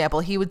give you an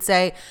example. He would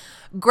say,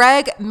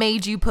 Gregg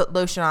made you put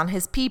lotion on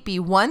his pee-pee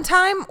 1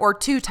 time or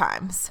 2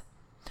 times?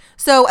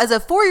 So as a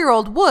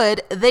 4-year-old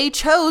would, they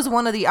chose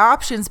one of the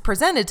options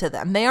presented to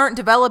them. They aren't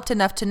developed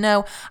enough to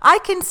know. I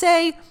can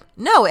say,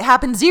 no, it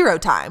happened 0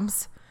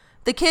 times.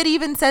 The kid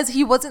even says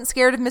he wasn't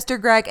scared of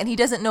Mr. Gregg and he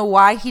doesn't know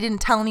why he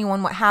didn't tell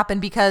anyone what happened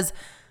because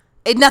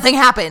nothing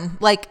happened.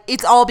 Like,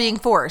 it's all being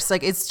forced.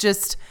 Like, it's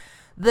just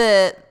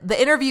the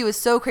interview is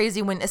so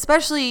crazy when,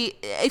 especially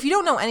if you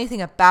don't know anything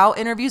about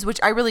interviews, which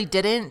I really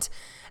didn't,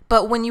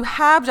 but when you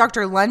have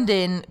Dr.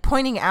 London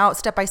pointing out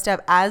step by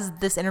step as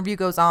this interview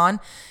goes on,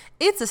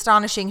 it's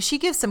astonishing. She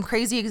gives some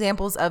crazy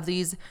examples of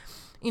these,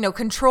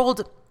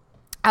 controlled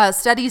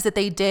studies that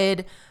they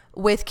did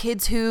with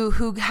kids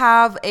who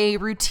have a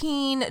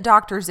routine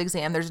doctor's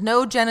exam. There's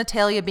no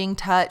genitalia being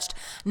touched.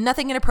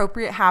 Nothing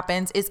inappropriate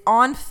happens. It's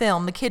on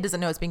film. The kid doesn't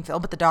know it's being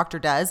filmed, but the doctor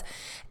does.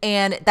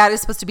 And that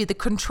is supposed to be the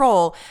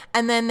control.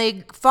 And then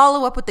they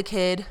follow up with the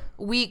kid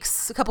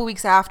a couple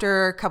weeks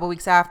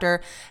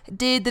after.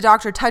 Did the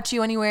doctor touch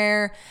you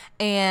anywhere?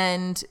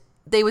 And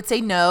they would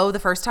say no the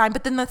first time.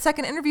 But then the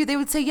second interview, they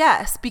would say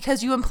yes,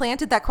 because you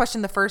implanted that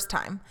question the first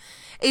time.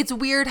 It's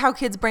weird how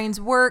kids'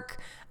 brains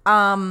work.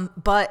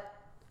 But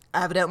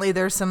evidently,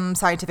 there's some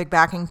scientific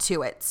backing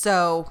to it.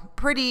 So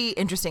pretty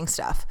interesting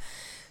stuff.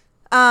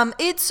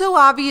 It's so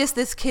obvious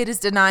this kid is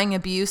denying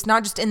abuse,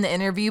 not just in the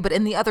interview, but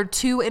in the other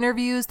 2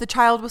 interviews the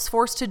child was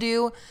forced to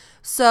do.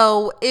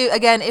 So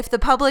again, if the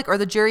public or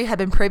the jury had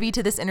been privy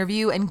to this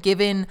interview and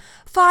given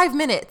 5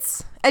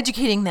 minutes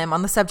educating them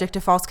on the subject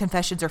of false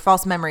confessions or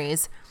false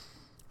memories,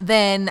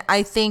 then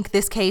I think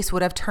this case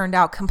would have turned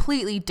out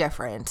completely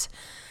different.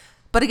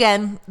 But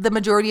again, the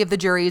majority of the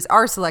juries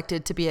are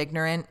selected to be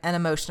ignorant and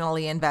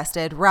emotionally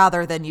invested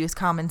rather than use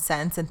common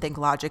sense and think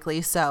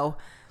logically. So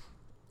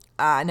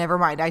never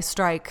mind, I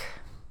strike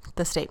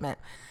the statement.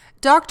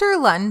 Dr.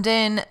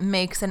 London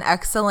makes an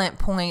excellent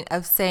point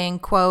of saying,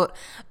 quote,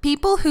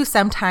 people who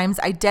sometimes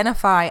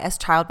identify as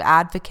child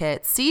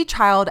advocates see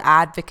child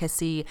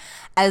advocacy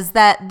as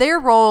that their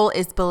role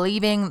is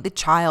believing the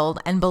child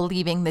and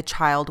believing the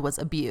child was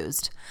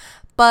abused.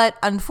 But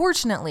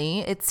unfortunately,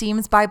 it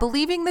seems by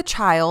believing the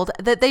child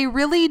that they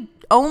really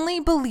only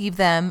believe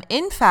them,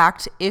 in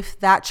fact, if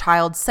that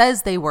child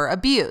says they were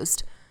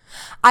abused.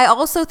 I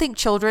also think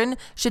children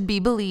should be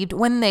believed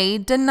when they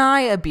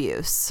deny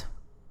abuse.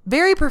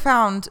 Very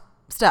profound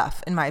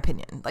stuff, in my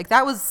opinion. Like,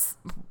 that was,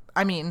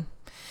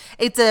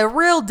 it's a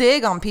real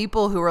dig on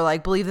people who are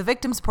like, believe the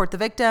victim, support the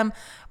victim.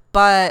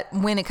 But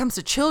when it comes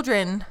to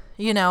children,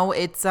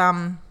 it's,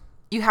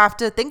 you have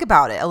to think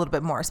about it a little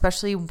bit more,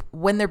 especially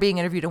when they're being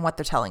interviewed and what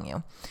they're telling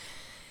you.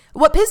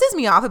 What pisses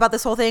me off about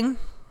this whole thing,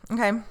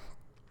 okay,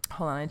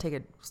 hold on, I take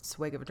a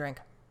swig of a drink.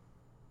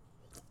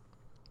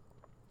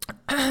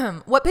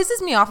 What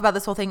pisses me off about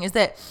this whole thing is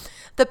that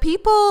the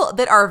people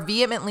that are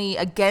vehemently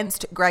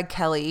against Gregg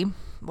Kelly,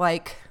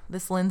 like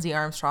this Lindsay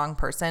Armstrong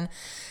person,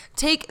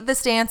 take the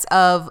stance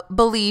of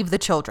believe the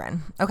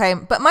children, okay?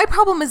 But my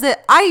problem is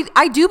that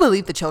I do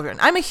believe the children.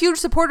 I'm a huge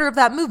supporter of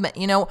that movement,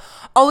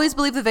 always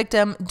believe the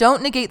victim,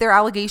 don't negate their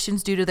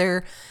allegations due to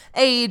their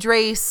age,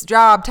 race,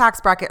 job, tax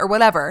bracket, or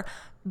whatever.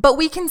 But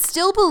we can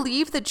still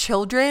believe the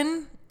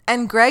children,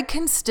 and Gregg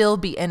can still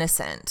be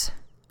innocent.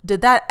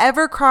 Did that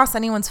ever cross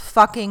anyone's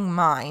fucking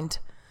mind?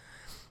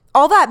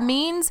 All that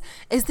means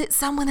is that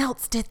someone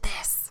else did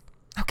this,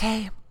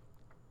 okay?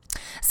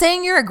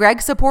 Saying you're a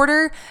Gregg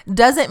supporter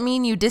doesn't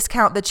mean you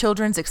discount the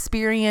children's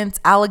experience,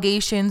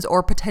 allegations,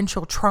 or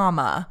potential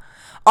trauma.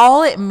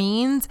 All it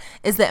means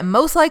is that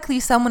most likely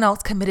someone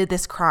else committed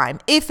this crime,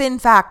 if in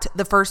fact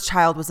the first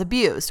child was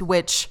abused,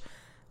 which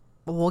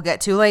we'll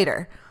get to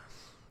later.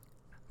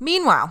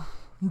 Meanwhile,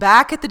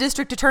 back at the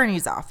district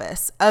attorney's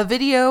office, a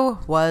video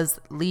was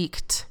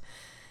leaked.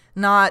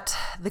 Not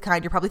the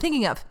kind you're probably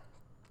thinking of.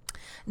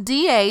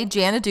 DA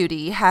Jana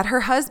Duty had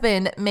her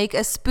husband make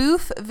a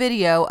spoof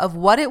video of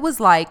what it was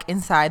like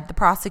inside the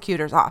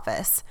prosecutor's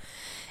office.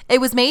 It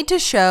was made to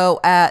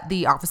show at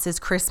the office's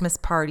Christmas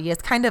party as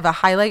kind of a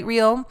highlight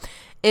reel.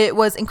 It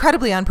was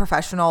incredibly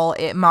unprofessional.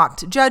 It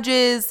mocked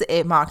judges,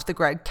 it mocked the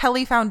Greg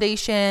Kelly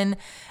Foundation,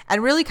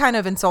 and really kind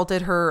of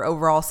insulted her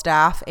overall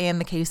staff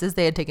and the cases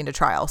they had taken to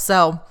trial.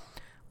 So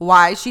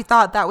why she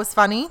thought that was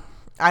funny,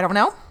 I don't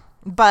know.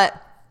 But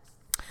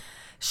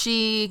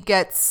she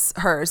gets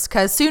hers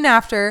because soon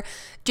after,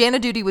 Jana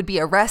Duty would be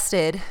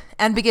arrested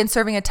and begin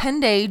serving a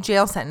 10-day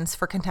jail sentence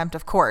for contempt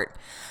of court.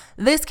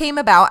 This came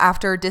about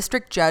after a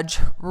district judge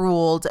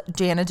ruled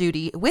Jana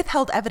Duty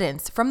withheld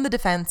evidence from the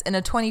defense in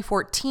a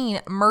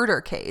 2014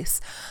 murder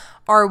case.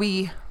 Are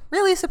we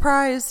really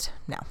surprised?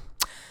 No.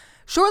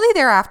 Shortly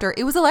thereafter,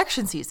 it was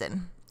election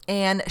season,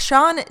 and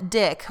Sean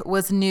Dick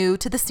was new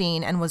to the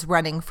scene and was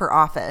running for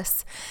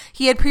office.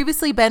 He had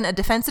previously been a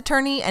defense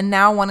attorney and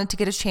now wanted to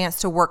get a chance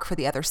to work for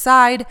the other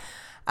side.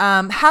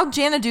 How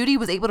Jana Duty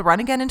was able to run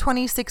again in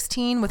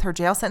 2016 with her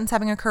jail sentence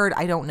having occurred,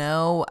 I don't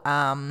know.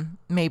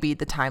 Maybe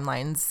the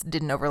timelines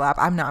didn't overlap.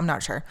 I'm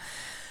not sure.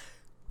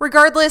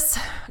 Regardless,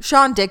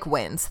 Sean Dick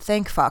wins.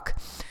 Thank fuck.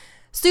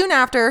 Soon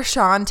after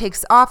Sean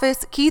takes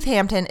office, Keith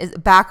Hampton is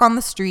back on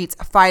the streets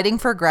fighting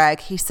for Greg.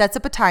 He sets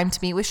up a time to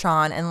meet with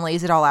Sean and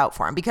lays it all out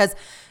for him because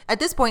at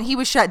this point he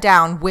was shut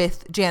down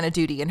with Jana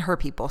Duty and her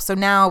people. So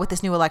now with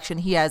this new election,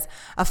 he has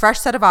a fresh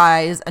set of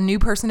eyes, a new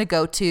person to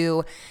go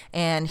to,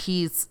 and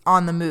he's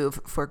on the move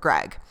for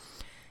Greg.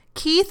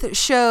 Keith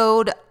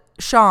showed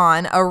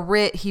Sean a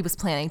writ he was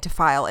planning to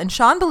file, and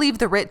Sean believed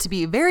the writ to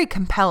be very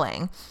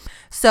compelling.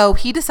 So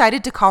he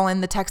decided to call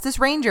in the Texas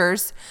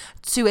Rangers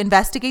to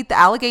investigate the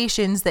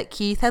allegations that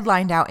Keith had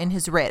lined out in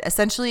his writ.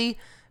 Essentially,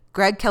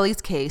 Greg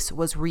Kelly's case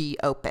was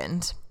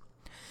reopened.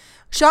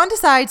 Sean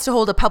decides to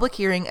hold a public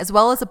hearing as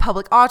well as a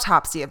public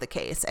autopsy of the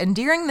case. And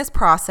during this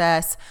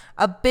process,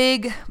 a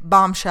big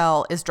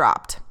bombshell is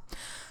dropped.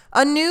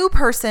 A new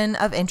person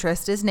of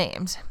interest is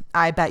named.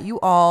 I bet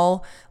you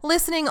all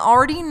listening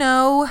already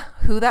know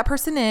who that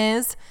person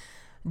is.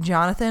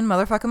 Jonathan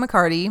motherfucking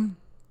McCarty.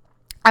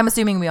 I'm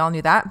assuming we all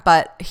knew that,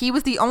 but he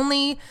was the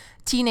only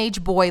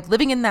teenage boy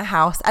living in the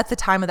house at the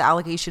time of the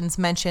allegations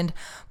mentioned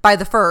by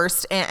the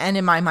first, and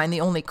in my mind,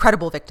 the only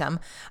credible victim.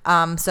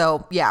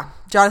 So yeah,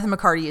 Jonathan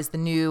McCarty is the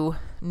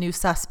new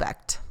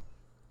suspect.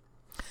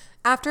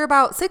 After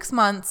about 6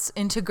 months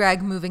into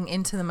Greg moving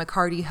into the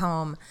McCarty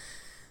home,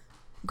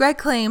 Greg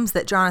claims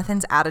that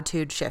Jonathan's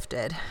attitude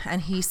shifted,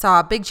 and he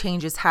saw big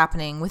changes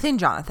happening within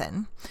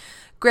Jonathan.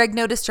 Greg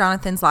noticed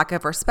Jonathan's lack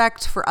of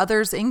respect for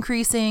others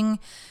increasing,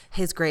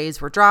 his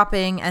grades were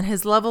dropping, and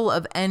his level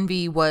of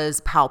envy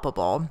was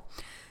palpable.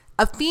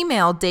 A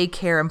female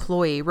daycare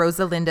employee,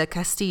 Rosalinda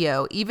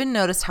Castillo, even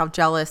noticed how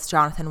jealous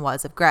Jonathan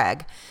was of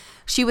Greg.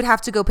 She would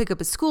have to go pick up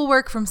his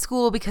schoolwork from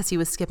school because he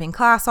was skipping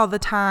class all the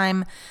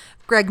time.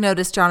 Greg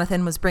noticed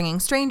Jonathan was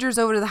bringing strangers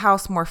over to the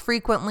house more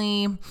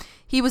frequently.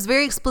 He was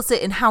very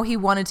explicit in how he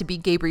wanted to be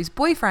Gabri's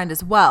boyfriend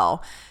as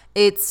well.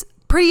 It's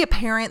pretty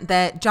apparent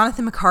that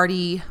Jonathan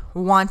McCarty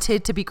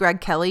wanted to be Greg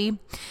Kelly.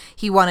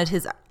 He wanted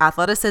his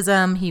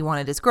athleticism. He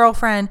wanted his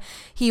girlfriend.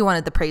 He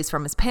wanted the praise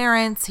from his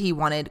parents. He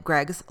wanted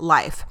Greg's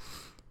life.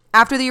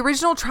 After the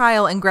original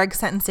trial and Greg's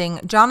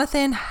sentencing,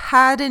 Jonathan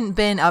hadn't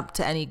been up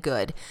to any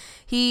good.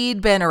 He'd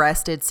been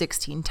arrested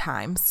 16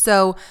 times.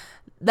 So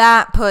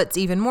that puts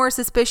even more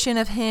suspicion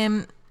of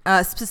him,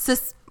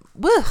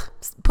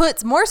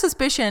 puts more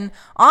suspicion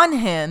on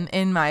him,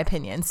 in my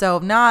opinion. So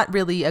not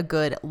really a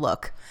good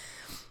look.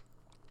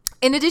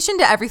 In addition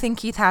to everything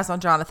Keith has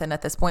on Jonathan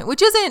at this point,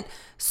 which isn't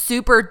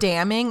super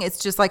damning, it's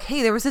just like,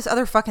 hey, there was this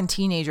other fucking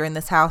teenager in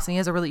this house and he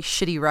has a really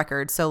shitty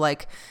record. So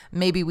like,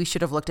 maybe we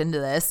should have looked into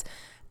this.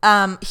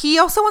 He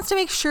also wants to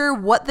make sure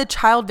what the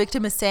child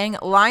victim is saying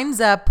lines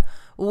up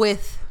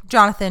with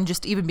Jonathan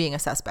just even being a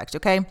suspect,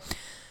 okay?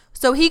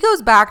 So he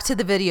goes back to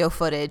the video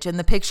footage and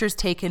the pictures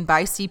taken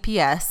by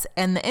CPS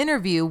and the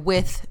interview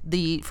with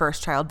the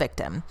first child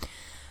victim.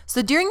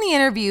 So during the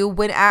interview,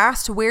 when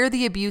asked where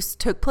the abuse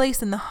took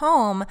place in the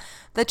home,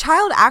 the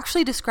child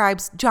actually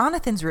describes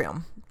Jonathan's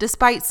room,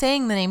 despite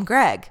saying the name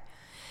Greg.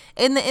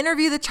 In the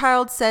interview, the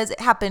child says it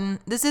happened.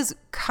 This is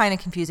kind of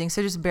confusing,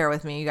 so just bear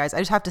with me, you guys. I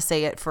just have to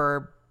say it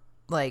for,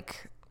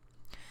 like,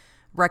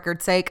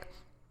 record's sake.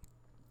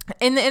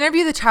 In the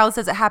interview, the child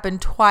says it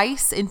happened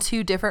twice in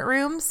 2 different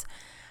rooms.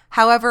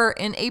 However,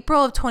 in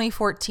April of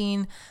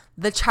 2014,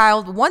 the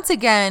child once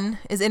again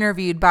is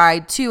interviewed by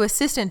 2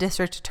 assistant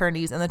district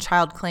attorneys, and the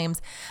child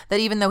claims that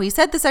even though he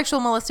said the sexual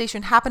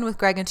molestation happened with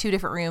Greg in 2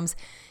 different rooms,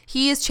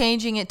 he is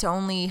changing it to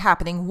only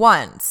happening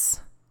once.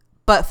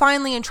 But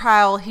finally in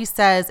trial, he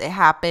says it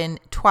happened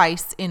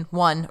twice in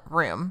 1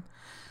 room.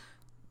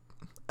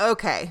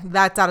 Okay,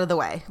 that's out of the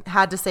way.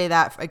 Had to say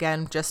that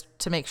again just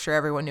to make sure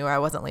everyone knew I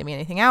wasn't leaving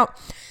anything out.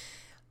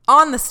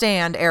 On the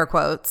stand, air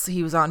quotes,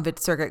 he was on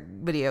closed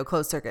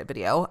circuit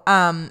video.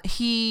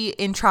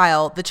 In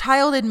trial, the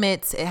child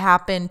admits it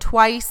happened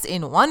twice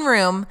in 1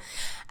 room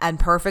and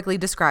perfectly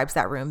describes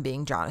that room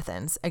being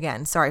Jonathan's.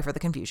 Again, sorry for the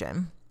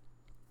confusion.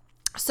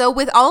 So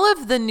with all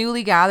of the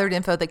newly gathered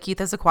info that Keith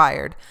has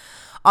acquired,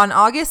 on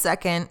August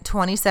 2nd,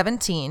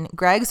 2017,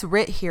 Greg's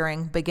writ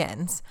hearing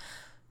begins.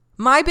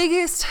 My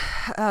biggest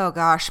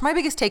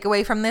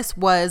takeaway from this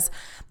was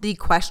the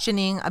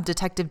questioning of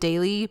Detective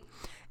Daly.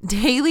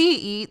 Daly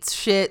eats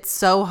shit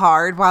so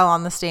hard while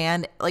on the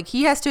stand. Like,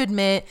 he has to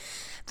admit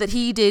that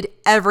he did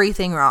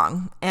everything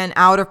wrong and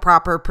out of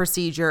proper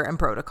procedure and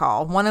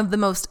protocol. One of the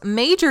most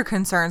major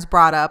concerns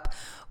brought up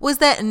was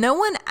that no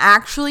one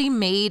actually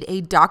made a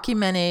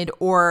documented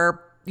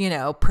or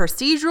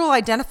procedural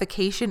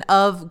identification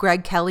of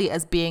Greg Kelly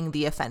as being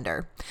the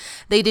offender.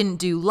 They didn't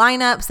do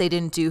lineups. They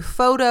didn't do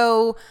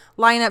photo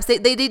lineups.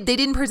 They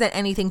didn't present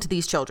anything to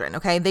these children.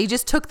 Okay. They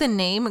just took the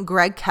name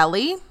Greg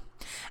Kelly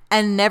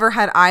and never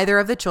had either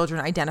of the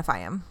children identify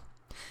him.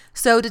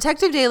 So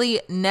Detective Daly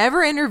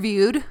never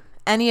interviewed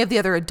any of the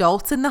other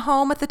adults in the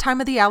home at the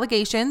time of the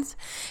allegations.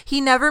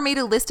 He never made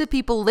a list of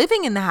people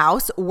living in the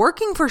house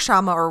working for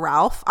Shama or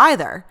Ralph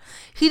either.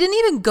 He didn't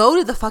even go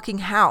to the fucking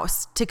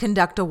house to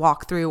conduct a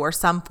walkthrough or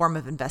some form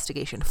of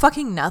investigation.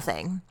 Fucking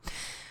nothing.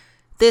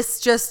 This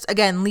just,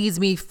 again, leads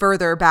me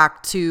further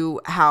back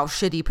to how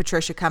shitty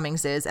Patricia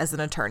Cummings is as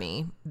an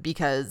attorney,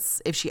 because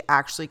if she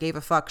actually gave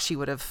a fuck, she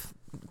would have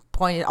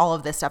pointed all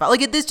of this stuff out.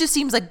 Like, this just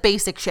seems like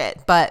basic shit,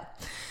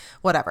 but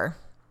whatever.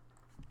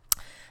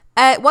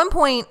 At one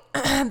point,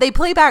 they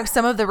play back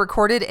some of the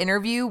recorded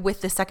interview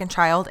with the second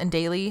child and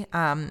Daly.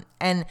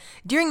 And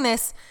during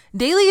this,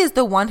 Daly is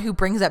the one who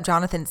brings up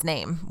Jonathan's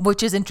name,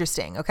 which is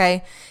interesting,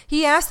 okay?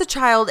 He asked the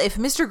child if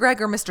Mr. Greg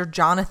or Mr.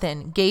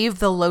 Jonathan gave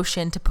the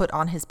lotion to put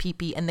on his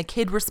pee-pee, and the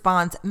kid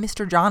responds,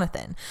 Mr.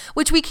 Jonathan,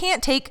 which we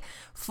can't take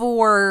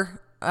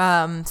for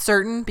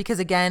certain because,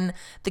 again,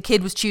 the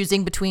kid was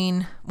choosing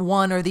between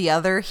one or the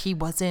other. He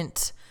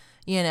wasn't,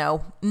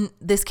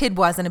 this kid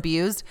wasn't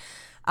abused.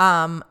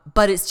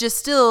 But it's just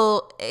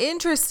still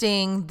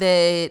interesting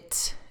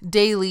that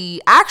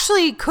Daly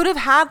actually could have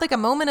had like a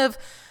moment of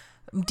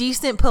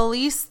decent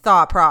police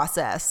thought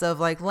process of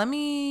like, let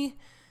me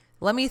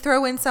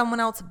throw in someone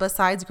else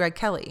besides Greg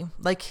Kelly.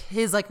 Like,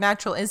 his like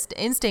natural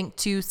instinct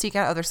to seek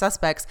out other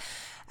suspects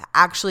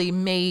actually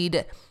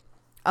made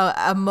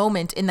a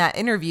moment in that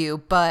interview.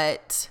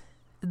 But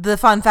the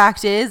fun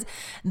fact is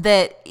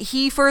that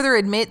he further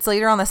admits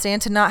later on the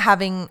stand to not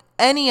having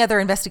any other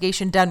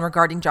investigation done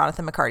regarding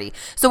Jonathan McCarty.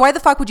 So why the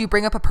fuck would you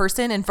bring up a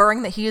person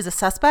inferring that he is a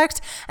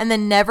suspect and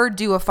then never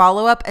do a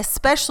follow-up,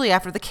 especially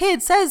after the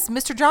kid says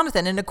Mr.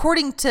 Jonathan? And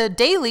according to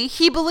Daly,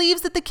 he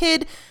believes that the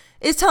kid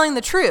is telling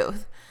the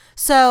truth.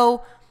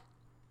 So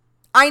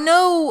we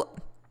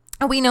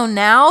know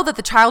now that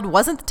the child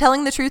wasn't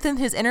telling the truth in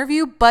his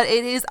interview, but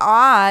it is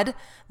odd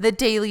that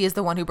Daly is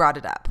the one who brought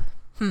it up.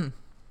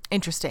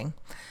 Interesting.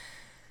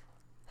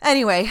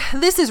 Anyway,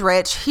 this is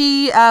Rich.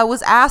 He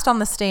was asked on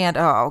the stand.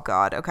 Oh,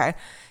 God. Okay.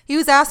 He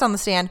was asked on the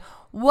stand,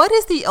 what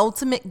is the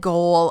ultimate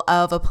goal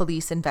of a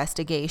police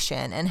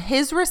investigation? And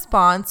his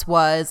response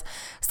was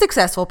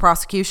successful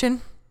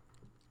prosecution.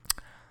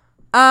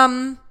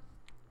 I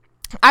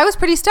was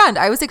pretty stunned.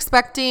 I was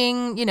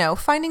expecting,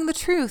 finding the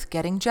truth,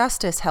 getting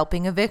justice,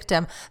 helping a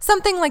victim,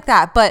 something like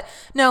that. But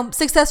no,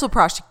 successful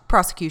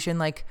prosecution.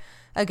 Like,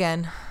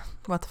 again,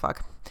 what the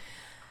fuck?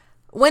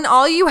 When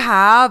all you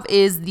have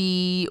is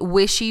the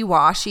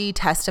wishy-washy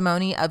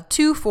testimony of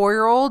 2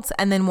 4-year-olds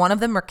and then one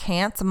of them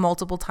recants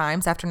multiple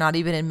times after not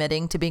even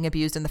admitting to being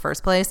abused in the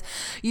first place,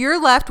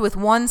 you're left with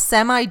one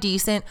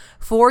semi-decent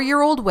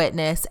 4-year-old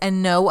witness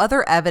and no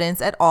other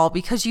evidence at all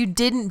because you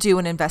didn't do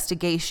an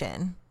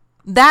investigation.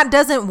 That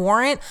doesn't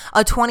warrant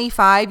a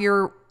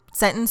 25-year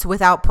sentence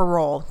without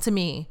parole to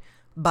me,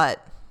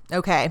 but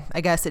okay,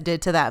 I guess it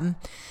did to them.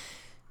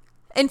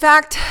 In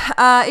fact,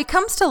 it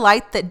comes to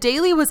light that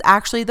Daly was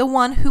actually the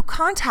one who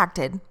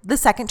contacted the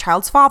second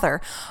child's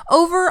father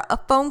over a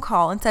phone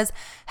call and says,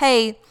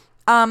 hey,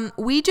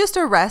 we just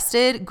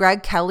arrested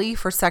Greg Kelly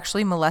for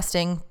sexually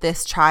molesting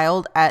this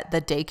child at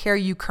the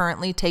daycare you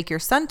currently take your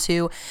son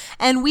to,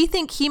 and we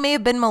think he may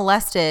have been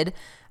molested.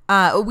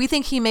 We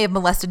think he may have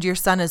molested your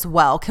son as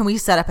well. Can we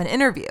set up an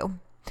interview?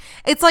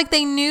 It's like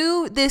they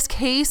knew this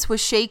case was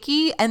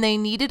shaky and they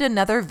needed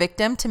another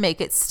victim to make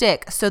it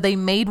stick, so they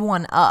made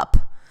one up.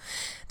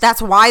 That's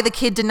why the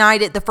kid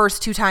denied it the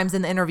first 2 times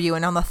in the interview.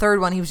 And on the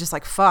third one, he was just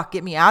like, fuck,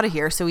 get me out of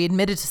here. So he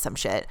admitted to some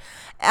shit.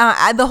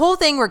 The whole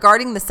thing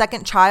regarding the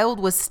second child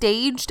was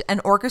staged and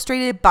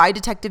orchestrated by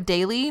Detective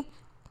Daly.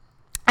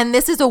 And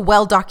this is a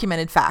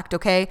well-documented fact,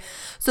 okay?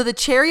 So the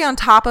cherry on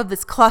top of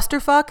this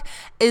clusterfuck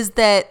is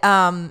that,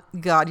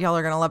 God, y'all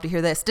are going to love to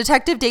hear this.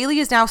 Detective Daly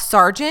is now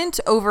sergeant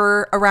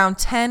over around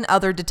 10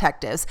 other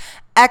detectives.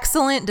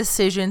 Excellent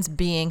decisions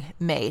being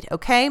made,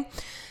 okay?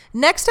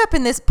 Next up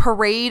in this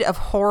parade of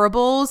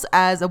horribles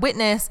as a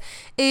witness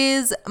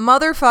is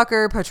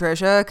motherfucker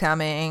Patricia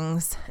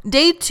Cummings.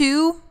 Day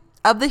 2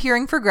 of the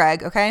hearing for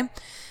Greg, okay,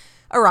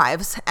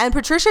 arrives, and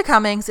Patricia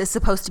Cummings is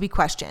supposed to be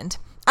questioned.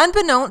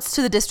 Unbeknownst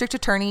to the district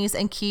attorneys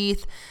and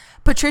Keith,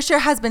 Patricia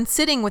has been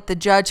sitting with the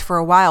judge for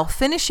a while,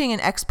 finishing an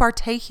ex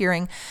parte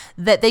hearing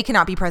that they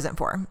cannot be present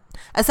for.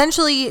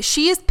 Essentially,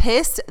 she is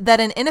pissed that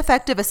an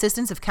ineffective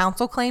assistance of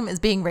counsel claim is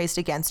being raised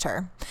against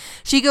her.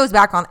 She goes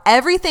back on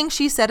everything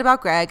she said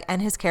about Greg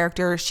and his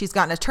character. She's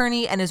got an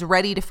attorney and is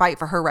ready to fight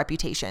for her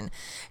reputation.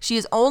 She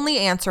is only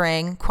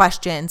answering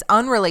questions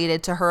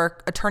unrelated to her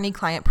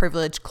attorney-client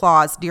privilege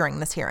clause during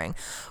this hearing,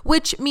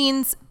 which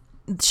means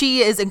she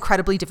is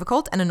incredibly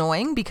difficult and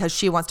annoying because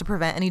she wants to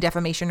prevent any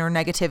defamation or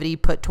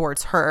negativity put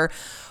towards her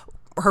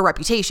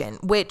reputation,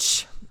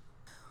 which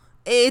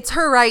it's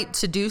her right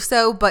to do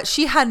so, but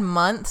she had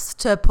months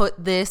to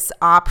put this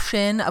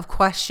option of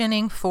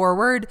questioning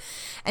forward,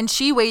 and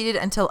she waited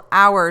until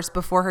hours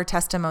before her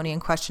testimony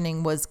and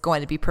questioning was going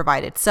to be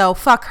provided. So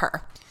fuck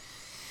her.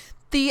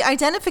 The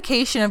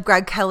identification of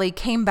Greg Kelly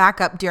came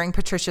back up during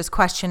Patricia's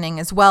questioning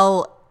as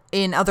well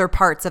in other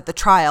parts of the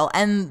trial.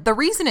 And the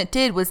reason it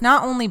did was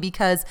not only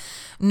because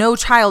no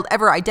child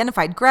ever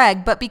identified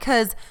Greg, but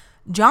because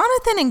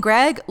Jonathan and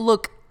Greg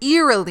look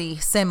eerily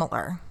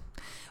similar.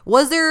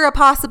 Was there a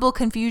possible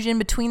confusion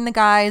between the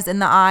guys in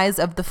the eyes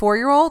of the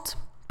 4-year-old?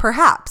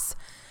 Perhaps.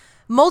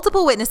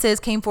 Multiple witnesses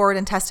came forward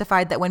and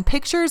testified that when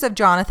pictures of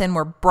Jonathan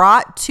were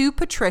brought to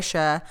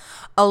Patricia,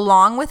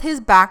 along with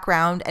his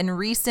background and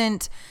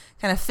recent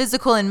kind of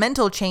physical and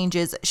mental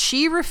changes,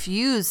 she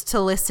refused to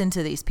listen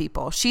to these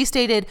people. She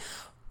stated,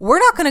 "We're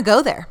not going to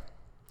go there."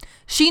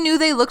 She knew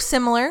they looked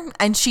similar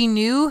and she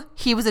knew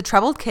he was a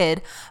troubled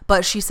kid,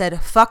 but she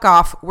said, "Fuck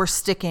off, we're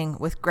sticking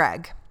with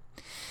Greg."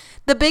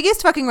 The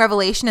biggest fucking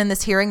revelation in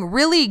this hearing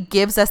really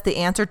gives us the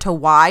answer to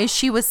why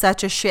she was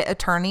such a shit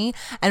attorney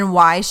and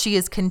why she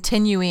is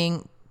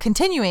continuing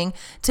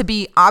to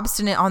be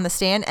obstinate on the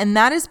stand. And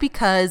that is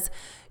because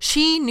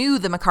she knew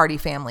the McCarty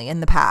family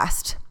in the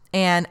past.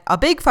 And a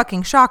big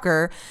fucking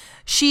shocker,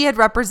 she had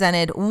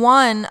represented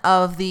one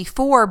of the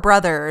 4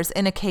 brothers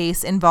in a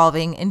case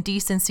involving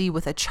indecency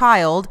with a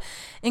child,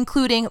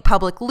 including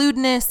public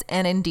lewdness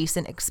and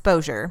indecent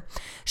exposure.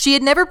 She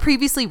had never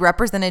previously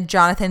represented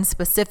Jonathan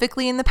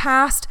specifically in the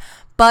past,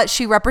 but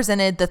she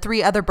represented the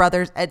 3 other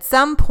brothers at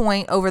some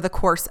point over the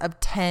course of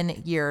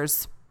 10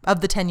 years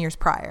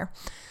prior.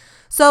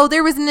 So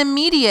there was an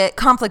immediate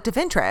conflict of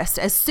interest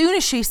as soon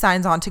as she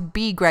signs on to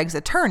be Greg's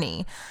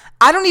attorney.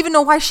 I don't even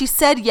know why she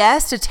said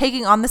yes to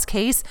taking on this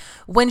case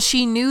when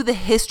she knew the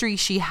history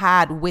she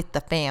had with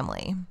the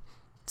family.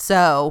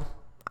 So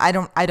I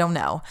don't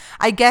know.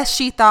 I guess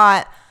she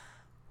thought,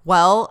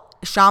 well,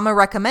 Shama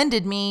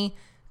recommended me.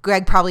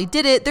 Greg probably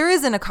did it. There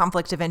isn't a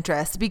conflict of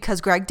interest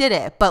because Greg did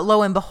it. But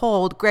lo and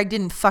behold, Greg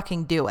didn't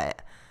fucking do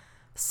it.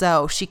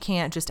 So she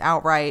can't just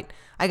outright,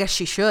 I guess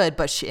she should,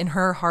 but she, in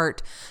her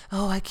heart,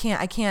 oh, I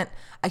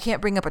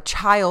can't bring up a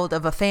child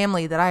of a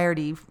family that I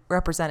already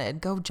represented.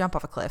 Go jump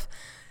off a cliff.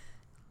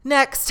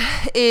 Next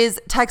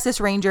is Texas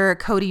Ranger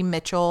Cody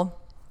Mitchell.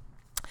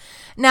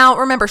 Now,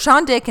 remember,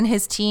 Sean Dick and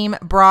his team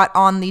brought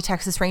on the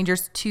Texas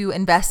Rangers to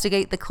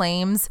investigate the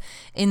claims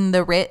in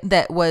the writ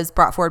that was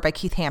brought forward by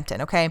Keith Hampton,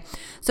 okay?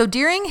 So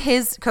during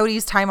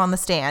Cody's time on the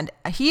stand,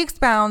 he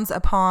expounds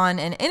upon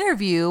an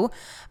interview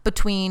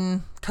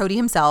between Cody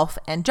himself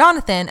and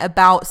Jonathan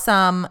about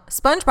some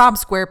SpongeBob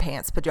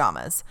SquarePants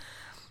pajamas.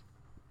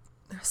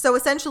 So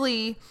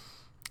essentially,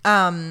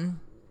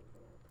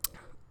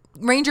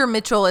 Ranger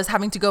Mitchell is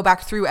having to go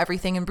back through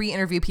everything and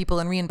re-interview people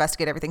and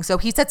reinvestigate everything. So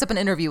he sets up an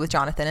interview with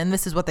Jonathan, and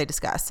this is what they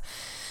discuss.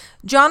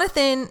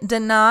 Jonathan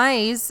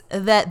denies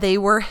that they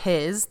were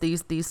these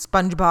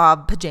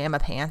SpongeBob pajama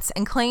pants,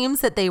 and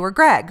claims that they were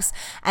Greg's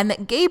and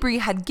that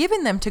Gabriel had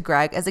given them to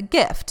Greg as a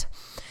gift.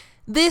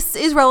 This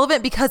is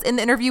relevant because in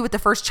the interview with the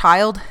first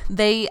child,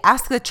 they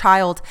ask the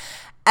child,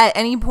 at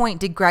any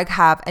point, did Greg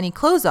have any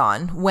clothes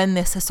on when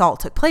this assault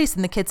took place?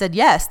 And the kid said,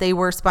 yes, they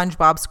were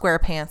SpongeBob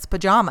SquarePants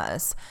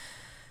pajamas.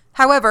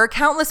 However,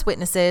 countless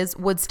witnesses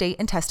would state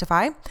and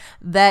testify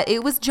that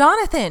it was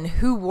Jonathan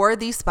who wore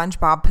these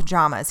SpongeBob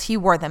pajamas. He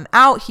wore them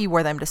out. He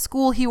wore them to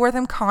school. He wore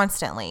them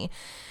constantly.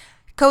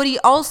 Cody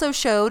also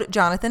showed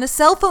Jonathan a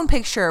cell phone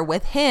picture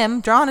with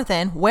him,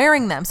 Jonathan,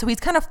 wearing them. So he's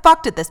kind of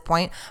fucked at this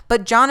point,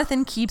 but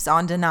Jonathan keeps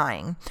on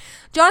denying.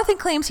 Jonathan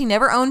claims he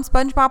never owned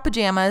SpongeBob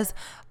pajamas,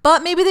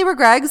 but maybe they were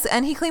Greg's,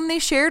 and he claimed they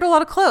shared a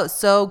lot of clothes.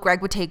 So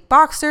Greg would take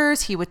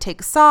boxers, he would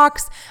take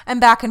socks,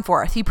 and back and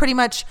forth. He pretty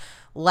much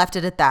left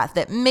it at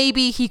that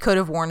maybe he could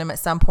have worn them at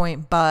some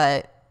point,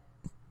 but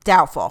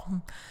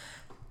doubtful.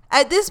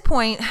 At this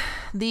point,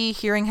 the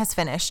hearing has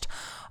finished.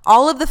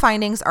 All of the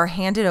findings are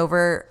handed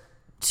over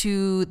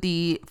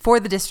for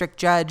the district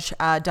judge,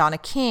 Donna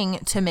King,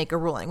 to make a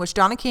ruling, which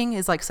Donna King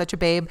is like such a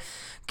babe,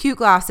 cute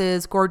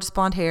glasses, gorgeous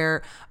blonde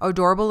hair,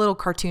 adorable little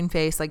cartoon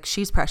face. Like,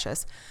 she's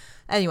precious.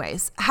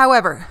 Anyways,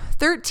 however,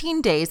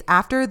 13 days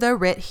after the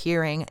writ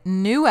hearing,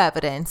 new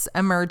evidence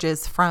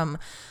emerges from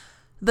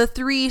the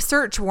 3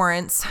 search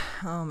warrants,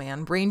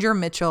 Ranger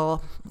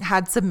Mitchell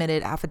had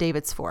submitted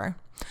affidavits for.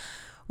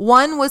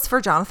 One was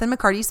for Jonathan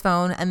McCarty's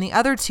phone, and the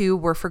other 2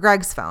 were for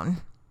Greg's phone.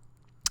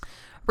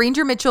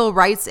 Ranger Mitchell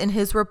writes in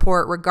his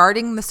report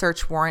regarding the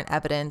search warrant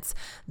evidence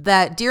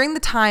that during the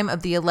time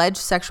of the alleged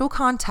sexual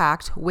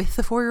contact with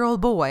the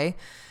 4-year-old boy,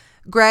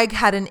 Greg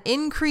had an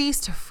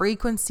increased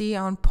frequency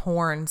on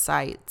porn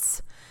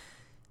sites.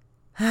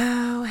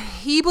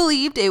 He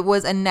believed it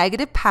was a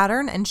negative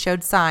pattern and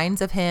showed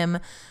signs of him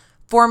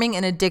forming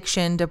an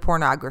addiction to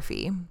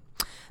pornography.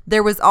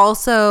 There was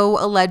also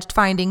alleged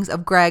findings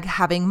of Greg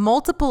having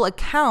multiple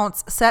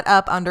accounts set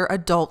up under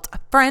Adult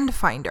Friend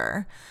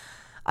Finder.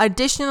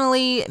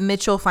 Additionally,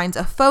 Mitchell finds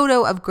a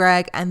photo of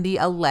Greg and the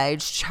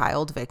alleged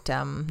child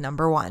victim,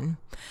 number 1.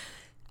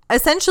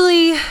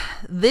 Essentially,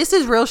 this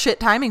is real shit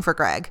timing for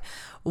Greg.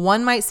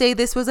 One might say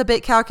this was a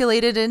bit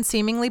calculated and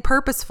seemingly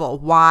purposeful.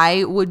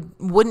 Why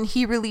wouldn't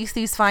he release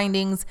these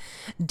findings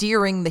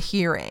during the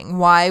hearing?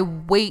 Why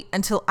wait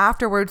until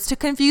afterwards to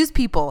confuse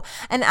people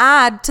and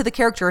add to the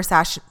character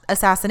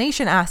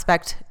assassination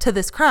aspect to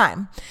this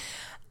crime?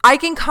 I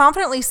can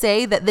confidently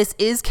say that this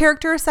is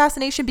character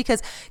assassination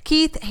because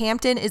Keith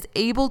Hampton is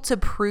able to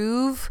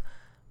prove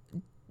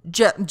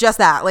just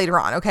that later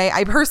on, okay?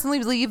 I personally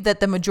believe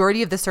that the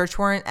majority of the search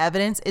warrant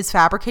evidence is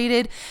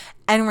fabricated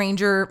and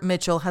Ranger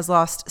Mitchell has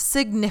lost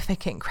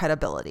significant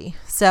credibility.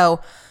 So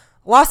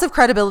loss of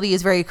credibility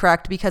is very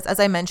correct because, as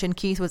I mentioned,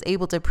 Keith was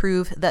able to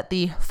prove that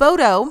the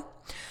photo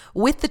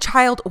with the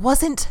child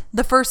wasn't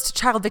the first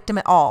child victim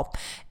at all.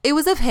 It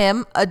was of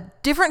him, a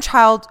different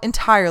child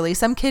entirely,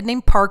 some kid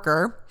named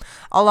Parker,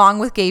 along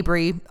with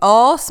Gabriel,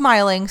 all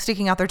smiling,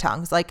 sticking out their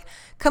tongues. Like,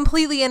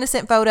 completely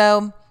innocent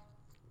photo.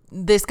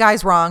 This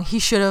guy's wrong. He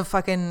should have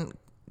fucking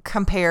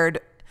compared.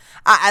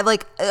 I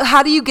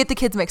how do you get the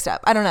kids mixed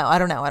up? I don't know.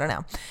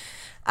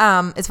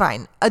 It's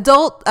fine.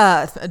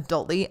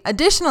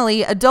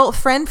 Additionally, Adult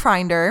Friend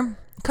Finder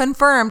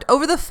confirmed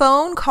over a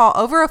phone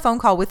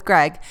call with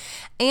Greg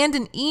and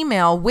an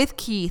email with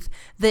Keith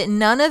that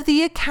none of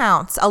the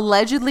accounts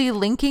allegedly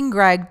linking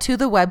Greg to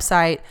the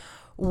website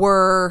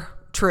were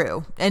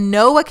true, and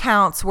no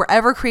accounts were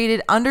ever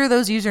created under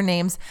those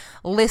usernames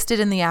listed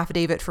in the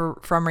affidavit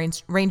from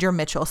Ranger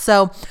Mitchell.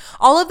 So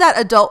all of that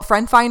Adult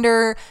Friend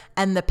Finder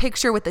and the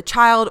picture with the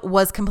child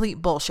was complete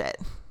bullshit.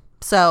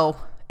 So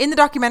in the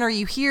documentary,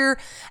 you hear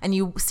and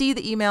you see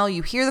the email,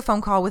 you hear the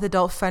phone call with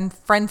Adult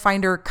Friend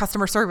Finder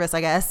customer service, I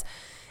guess.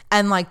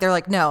 And like, they're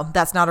like, no,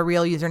 that's not a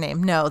real username.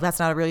 No, that's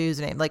not a real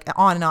username. Like,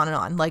 on and on and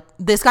on. Like,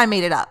 this guy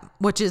made it up,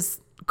 which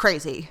is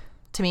crazy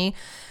to me.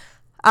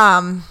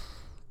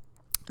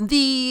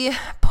 The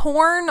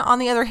porn, on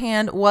the other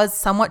hand, was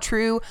somewhat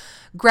true.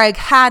 Greg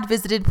had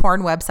visited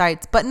porn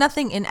websites, but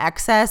nothing in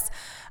excess.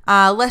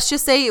 Let's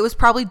just say it was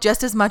probably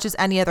just as much as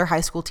any other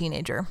high school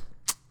teenager.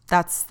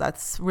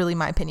 That's really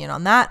my opinion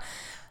on that.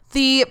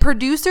 The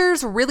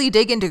producers really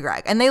dig into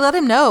Greg, and they let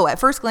him know at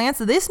first glance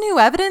this new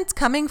evidence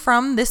coming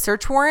from this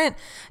search warrant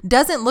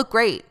doesn't look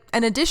great.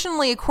 And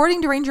additionally,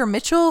 according to Ranger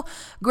Mitchell,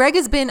 Greg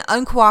has been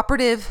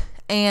uncooperative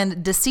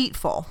and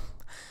deceitful.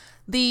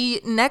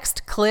 The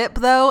next clip,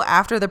 though,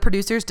 after the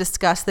producers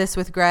discuss this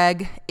with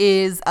Greg,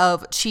 is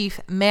of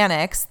Chief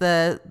Mannix,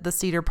 the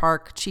Cedar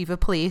Park chief of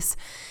police.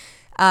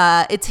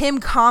 It's him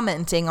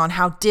commenting on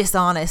how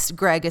dishonest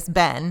Greg has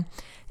been.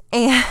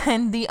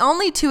 And the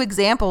only 2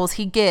 examples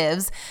he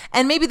gives,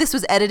 and maybe this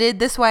was edited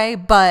this way,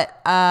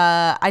 but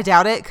I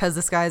doubt it because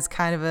this guy's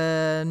kind of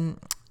an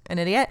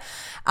idiot.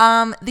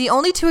 The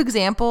only 2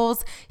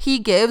 examples he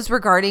gives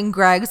regarding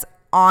Greg's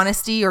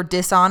honesty or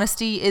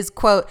dishonesty is,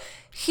 quote,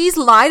 he's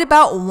lied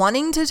about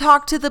wanting to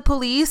talk to the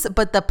police,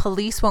 but the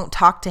police won't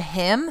talk to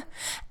him.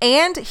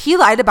 And he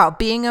lied about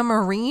being a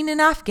Marine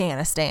in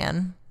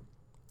Afghanistan.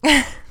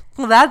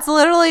 Well, that's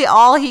literally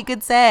all he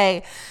could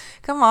say.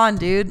 Come on,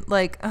 dude.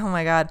 Like, oh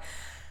my God.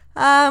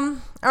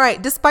 All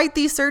right. Despite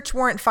these search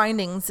warrant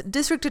findings,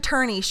 District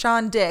Attorney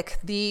Sean Dick,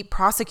 the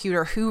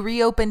prosecutor who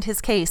reopened his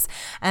case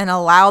and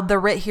allowed the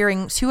writ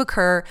hearing to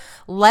occur,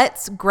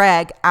 lets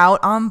Greg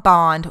out on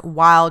bond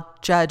while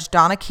Judge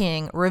Donna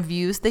King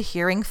reviews the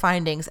hearing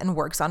findings and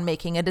works on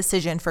making a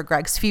decision for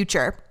Greg's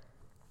future.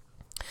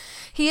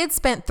 He had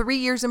spent 3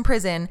 years in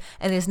prison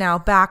and is now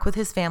back with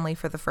his family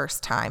for the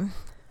first time.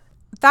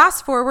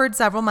 Fast forward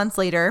several months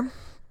later,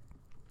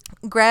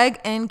 Greg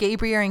and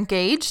Gabriel are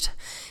engaged.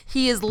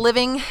 He is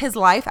living his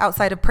life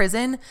outside of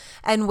prison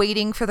and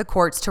waiting for the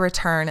courts to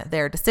return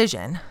their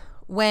decision.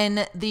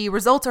 When the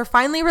results are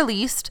finally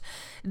released,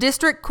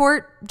 District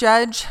Court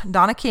Judge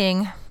Donna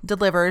King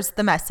delivers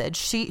the message.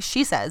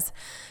 She says,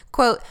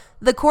 quote,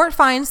 the court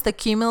finds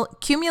the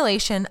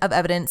accumulation of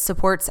evidence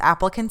supports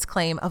applicant's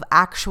claim of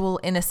actual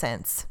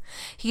innocence.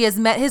 He has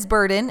met his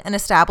burden and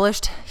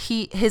established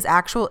he is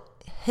actually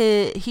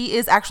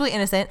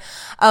innocent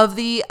of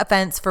the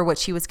offense for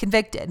which he was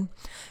convicted.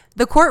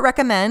 The court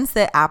recommends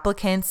that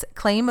applicant's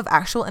claim of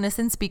actual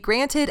innocence be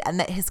granted and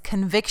that his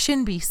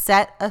conviction be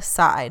set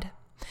aside.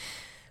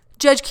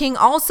 Judge King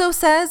also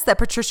says that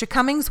Patricia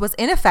Cummings was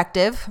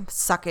ineffective.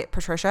 Suck it,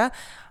 Patricia.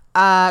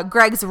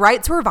 Greg's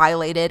rights were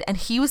violated and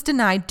he was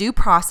denied due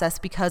process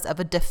because of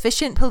a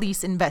deficient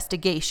police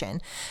investigation.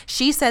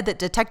 She said that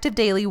Detective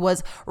Daly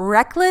was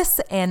reckless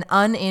and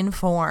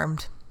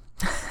uninformed.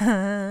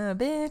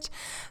 Bitch.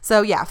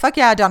 So yeah, fuck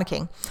yeah, Donna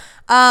King.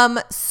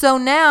 So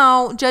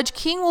now Judge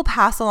King will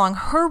pass along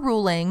her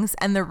rulings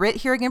and the writ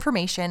hearing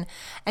information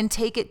and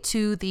take it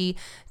to the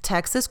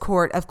Texas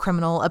Court of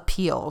Criminal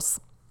Appeals.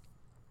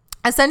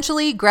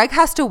 Essentially, Greg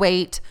has to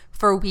wait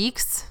for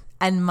weeks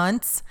and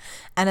months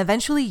and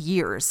eventually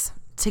years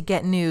to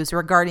get news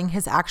regarding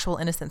his actual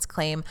innocence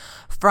claim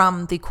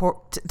from the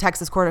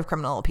Texas Court of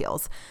Criminal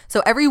Appeals.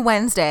 So every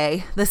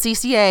Wednesday, the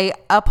CCA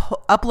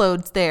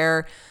uploads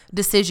their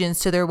decisions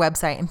to their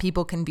website and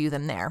people can view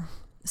them there.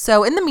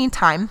 So in the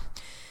meantime,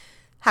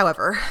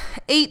 however,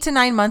 8 to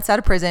 9 months out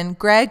of prison,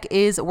 Greg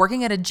is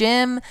working at a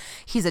gym.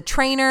 He's a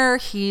trainer.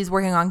 He's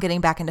working on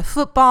getting back into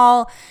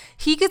football.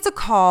 He gets a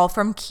call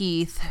from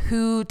Keith,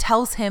 who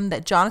tells him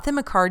that Jonathan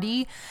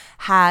McCarty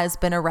has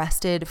been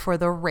arrested for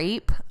the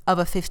rape of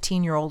a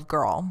 15-year-old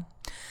girl.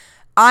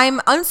 I'm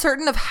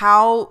uncertain of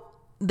how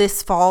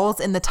this falls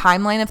in the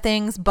timeline of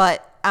things,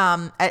 but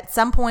at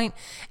some point,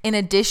 in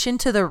addition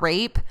to the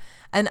rape,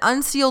 an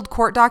unsealed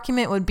court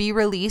document would be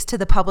released to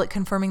the public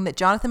confirming that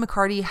Jonathan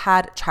McCarty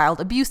had child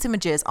abuse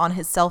images on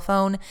his cell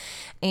phone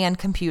and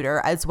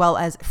computer, as well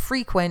as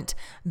frequent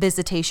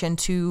visitation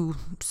to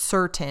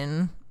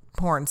certain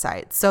porn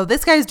sites. So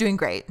this guy's doing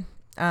great.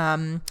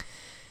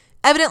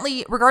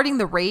 Evidently, regarding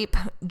the rape,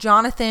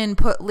 Jonathan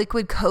put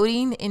liquid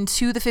codeine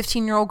into the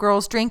 15-year-old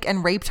girl's drink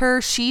and raped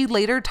her. She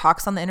later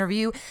talks on the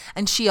interview,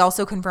 and she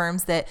also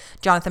confirms that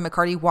Jonathan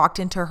McCarty walked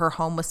into her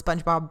home with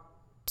SpongeBob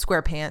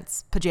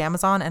SquarePants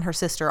pajamas on, and her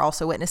sister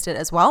also witnessed it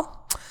as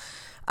well.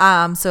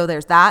 So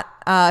there's that.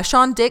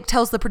 Sean Dick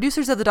tells the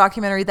producers of the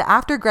documentary that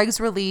after Greg's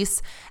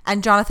release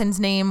and Jonathan's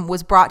name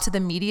was brought to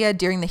the media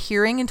during the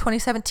hearing in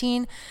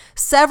 2017,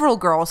 several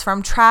girls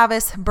from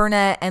Travis,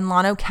 Burnett, and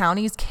Llano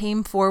counties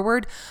came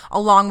forward,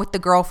 along with the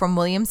girl from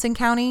Williamson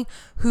County,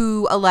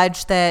 who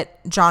alleged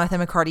that Jonathan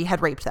McCarty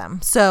had raped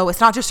them. So it's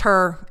not just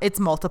her, it's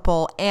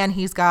multiple, and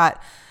he's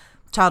got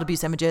child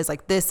abuse images.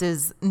 Like, this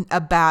is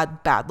a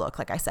bad look,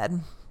 like I said.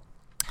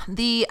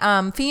 The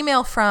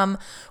female from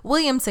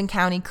Williamson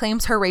County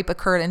claims her rape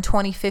occurred in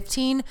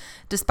 2015,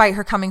 despite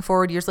her coming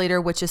forward years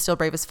later, which is still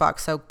brave as fuck,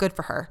 so good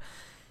for her.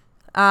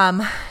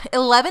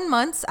 11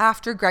 months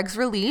after Greg's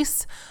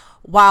release,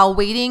 while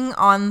waiting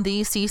on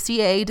the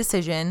CCA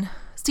decision,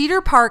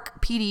 Cedar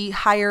Park PD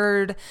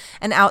hired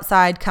an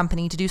outside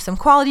company to do some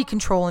quality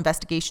control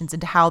investigations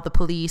into how the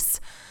police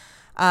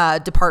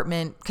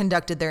department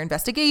conducted their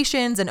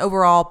investigations and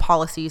overall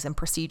policies and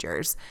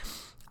procedures.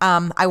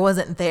 I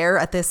wasn't there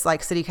at this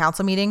city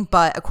council meeting,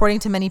 but according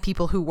to many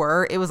people who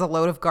were, it was a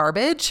load of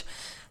garbage.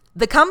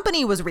 The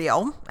company was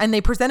real, and they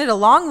presented a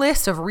long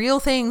list of real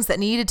things that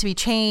needed to be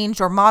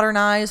changed or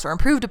modernized or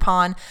improved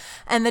upon.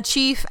 And the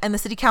chief and the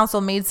city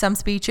council made some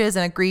speeches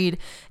and agreed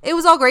it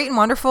was all great and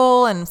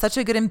wonderful and such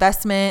a good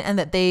investment, and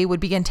that they would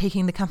begin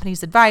taking the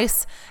company's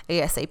advice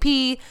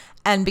ASAP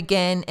and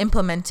begin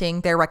implementing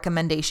their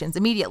recommendations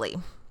immediately.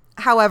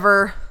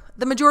 However,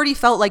 the majority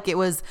felt like it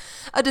was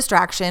a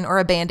distraction or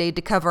a band-aid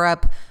to cover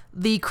up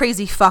the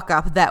crazy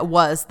fuck-up that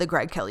was the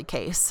Greg Kelly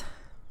case.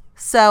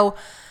 So,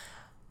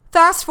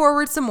 fast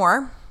forward some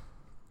more.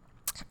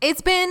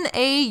 It's been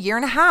a year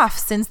and a half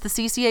since the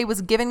CCA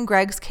was given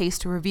Greg's case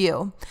to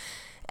review.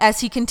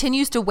 As he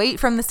continues to wait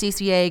from the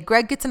CCA,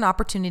 Greg gets an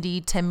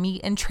opportunity to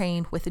meet and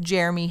train with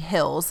Jeremy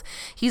Hills.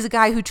 He's a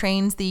guy who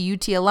trains the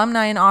UT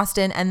alumni in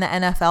Austin and the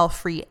NFL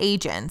free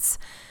agents.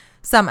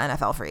 Some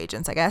NFL free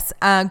agents, I guess.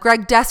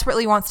 Greg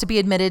desperately wants to be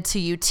admitted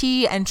to UT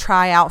and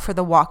try out for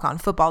the walk-on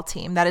football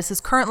team. That is his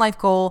current life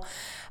goal,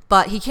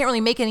 but he can't really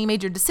make any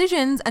major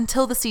decisions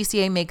until the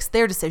CCA makes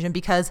their decision,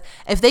 because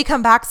if they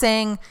come back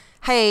saying,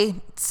 hey,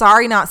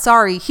 sorry, not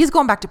sorry, he's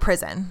going back to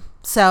prison.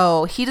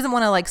 So he doesn't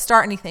want to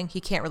start anything he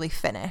can't really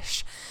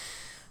finish.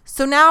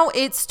 So now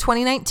it's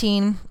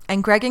 2019,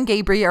 and Greg and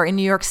Gabriel are in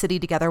New York City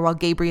together while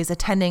Gabriel is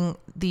attending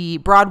the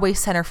Broadway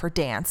Center for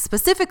Dance.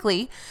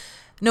 Specifically,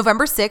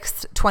 November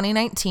 6th,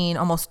 2019,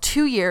 almost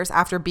 2 years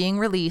after being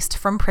released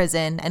from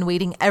prison and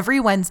waiting every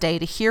Wednesday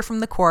to hear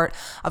from the Court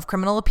of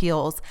Criminal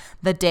Appeals,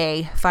 the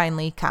day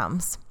finally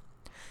comes.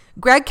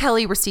 Greg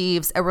Kelly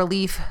receives a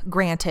relief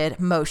granted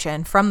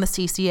motion from the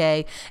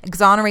CCA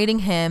exonerating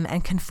him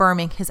and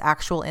confirming his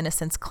actual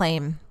innocence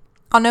claim.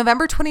 On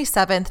November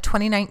 27th,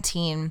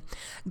 2019,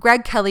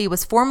 Greg Kelly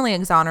was formally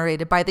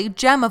exonerated by the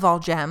gem of all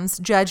gems,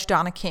 Judge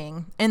Donna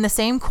King, in the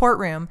same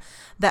courtroom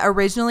that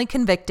originally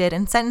convicted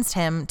and sentenced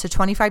him to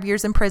 25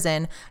 years in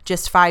prison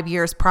just 5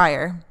 years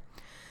prior.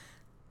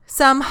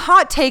 Some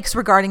hot takes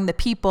regarding the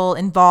people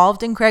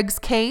involved in Greg's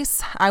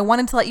case. I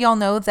wanted to let you all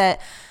know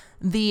that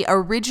the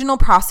original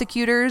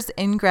prosecutors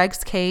in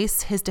Greg's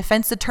case, his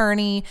defense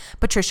attorney,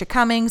 Patricia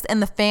Cummings,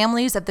 and the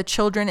families of the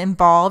children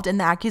involved in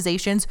the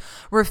accusations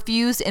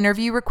refused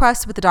interview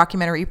requests with the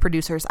documentary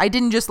producers. I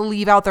didn't just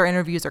leave out their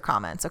interviews or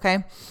comments,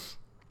 okay?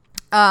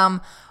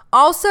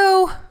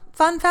 Also,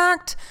 fun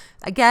fact,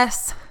 I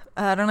guess,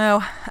 I don't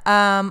know,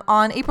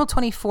 on April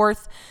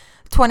 24th,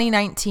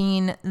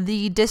 2019,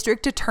 the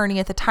district attorney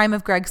at the time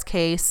of Greg's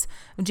case,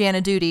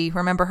 Jana Duty,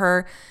 remember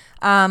her?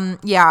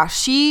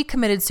 She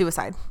committed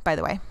suicide, by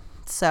the way.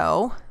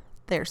 So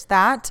there's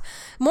that.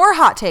 More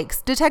hot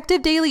takes.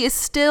 Detective Daly is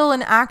still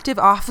an active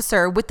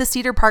officer with the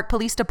Cedar Park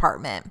Police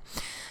Department.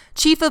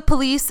 Chief of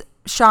Police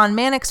Sean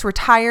Mannix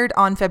retired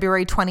on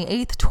February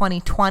 28th,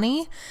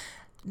 2020.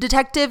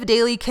 Detective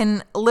Daly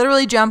can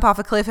literally jump off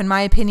a cliff, in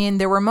my opinion.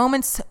 There were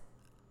moments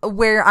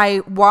where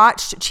I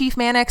watched Chief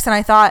Mannix and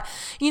I thought,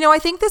 I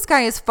think this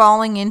guy is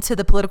falling into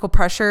the political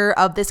pressure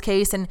of this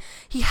case, and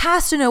he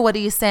has to know what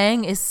he's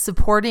saying is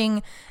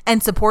supporting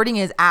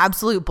is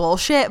absolute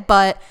bullshit,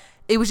 but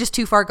it was just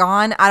too far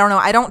gone. I don't know.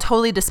 I don't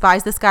totally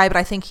despise this guy, but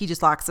I think he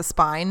just lacks a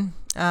spine.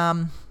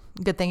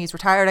 Good thing he's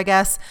retired, I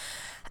guess.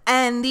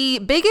 And the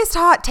biggest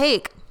hot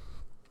take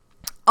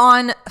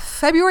on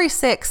February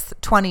 6th,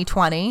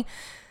 2020,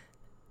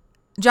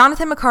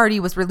 Jonathan McCarty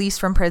was released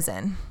from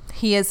prison.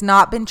 He has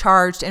not been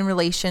charged in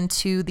relation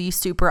to the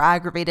super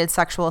aggravated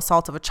sexual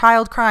assault of a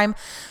child crime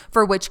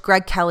for which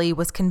Greg Kelly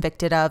was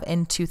convicted of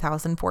in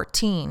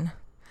 2014.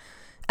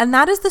 And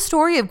that is the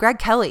story of Greg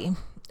Kelly.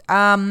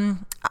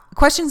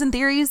 Questions and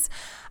theories?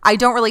 I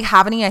don't really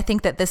have any. I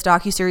think that this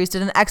docuseries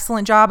did an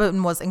excellent job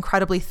and was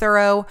incredibly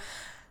thorough.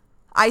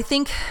 I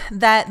think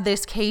that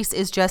this case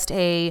is just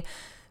a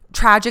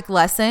tragic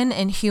lesson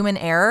in human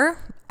error,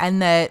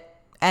 and that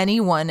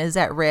anyone is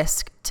at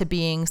risk to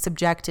being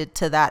subjected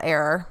to that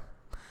error.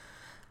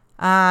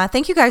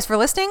 Thank you guys for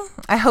listening.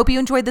 I hope you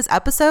enjoyed this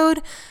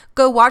episode.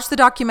 Go watch the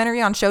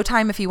documentary on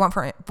Showtime if you want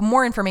for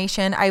more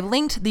information. I've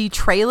linked the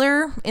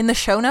trailer in the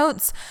show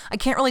notes. I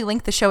can't really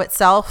link the show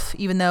itself,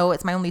 even though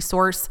it's my only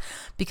source,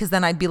 because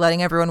then I'd be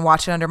letting everyone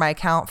watch it under my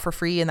account for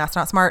free, and that's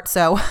not smart.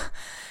 So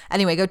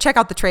anyway, go check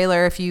out the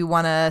trailer if you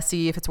want to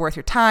see if it's worth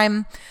your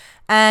time.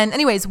 And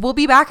anyways, we'll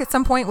be back at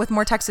some point with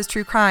more Texas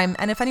True Crime.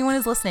 And if anyone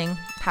is listening,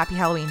 happy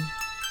Halloween.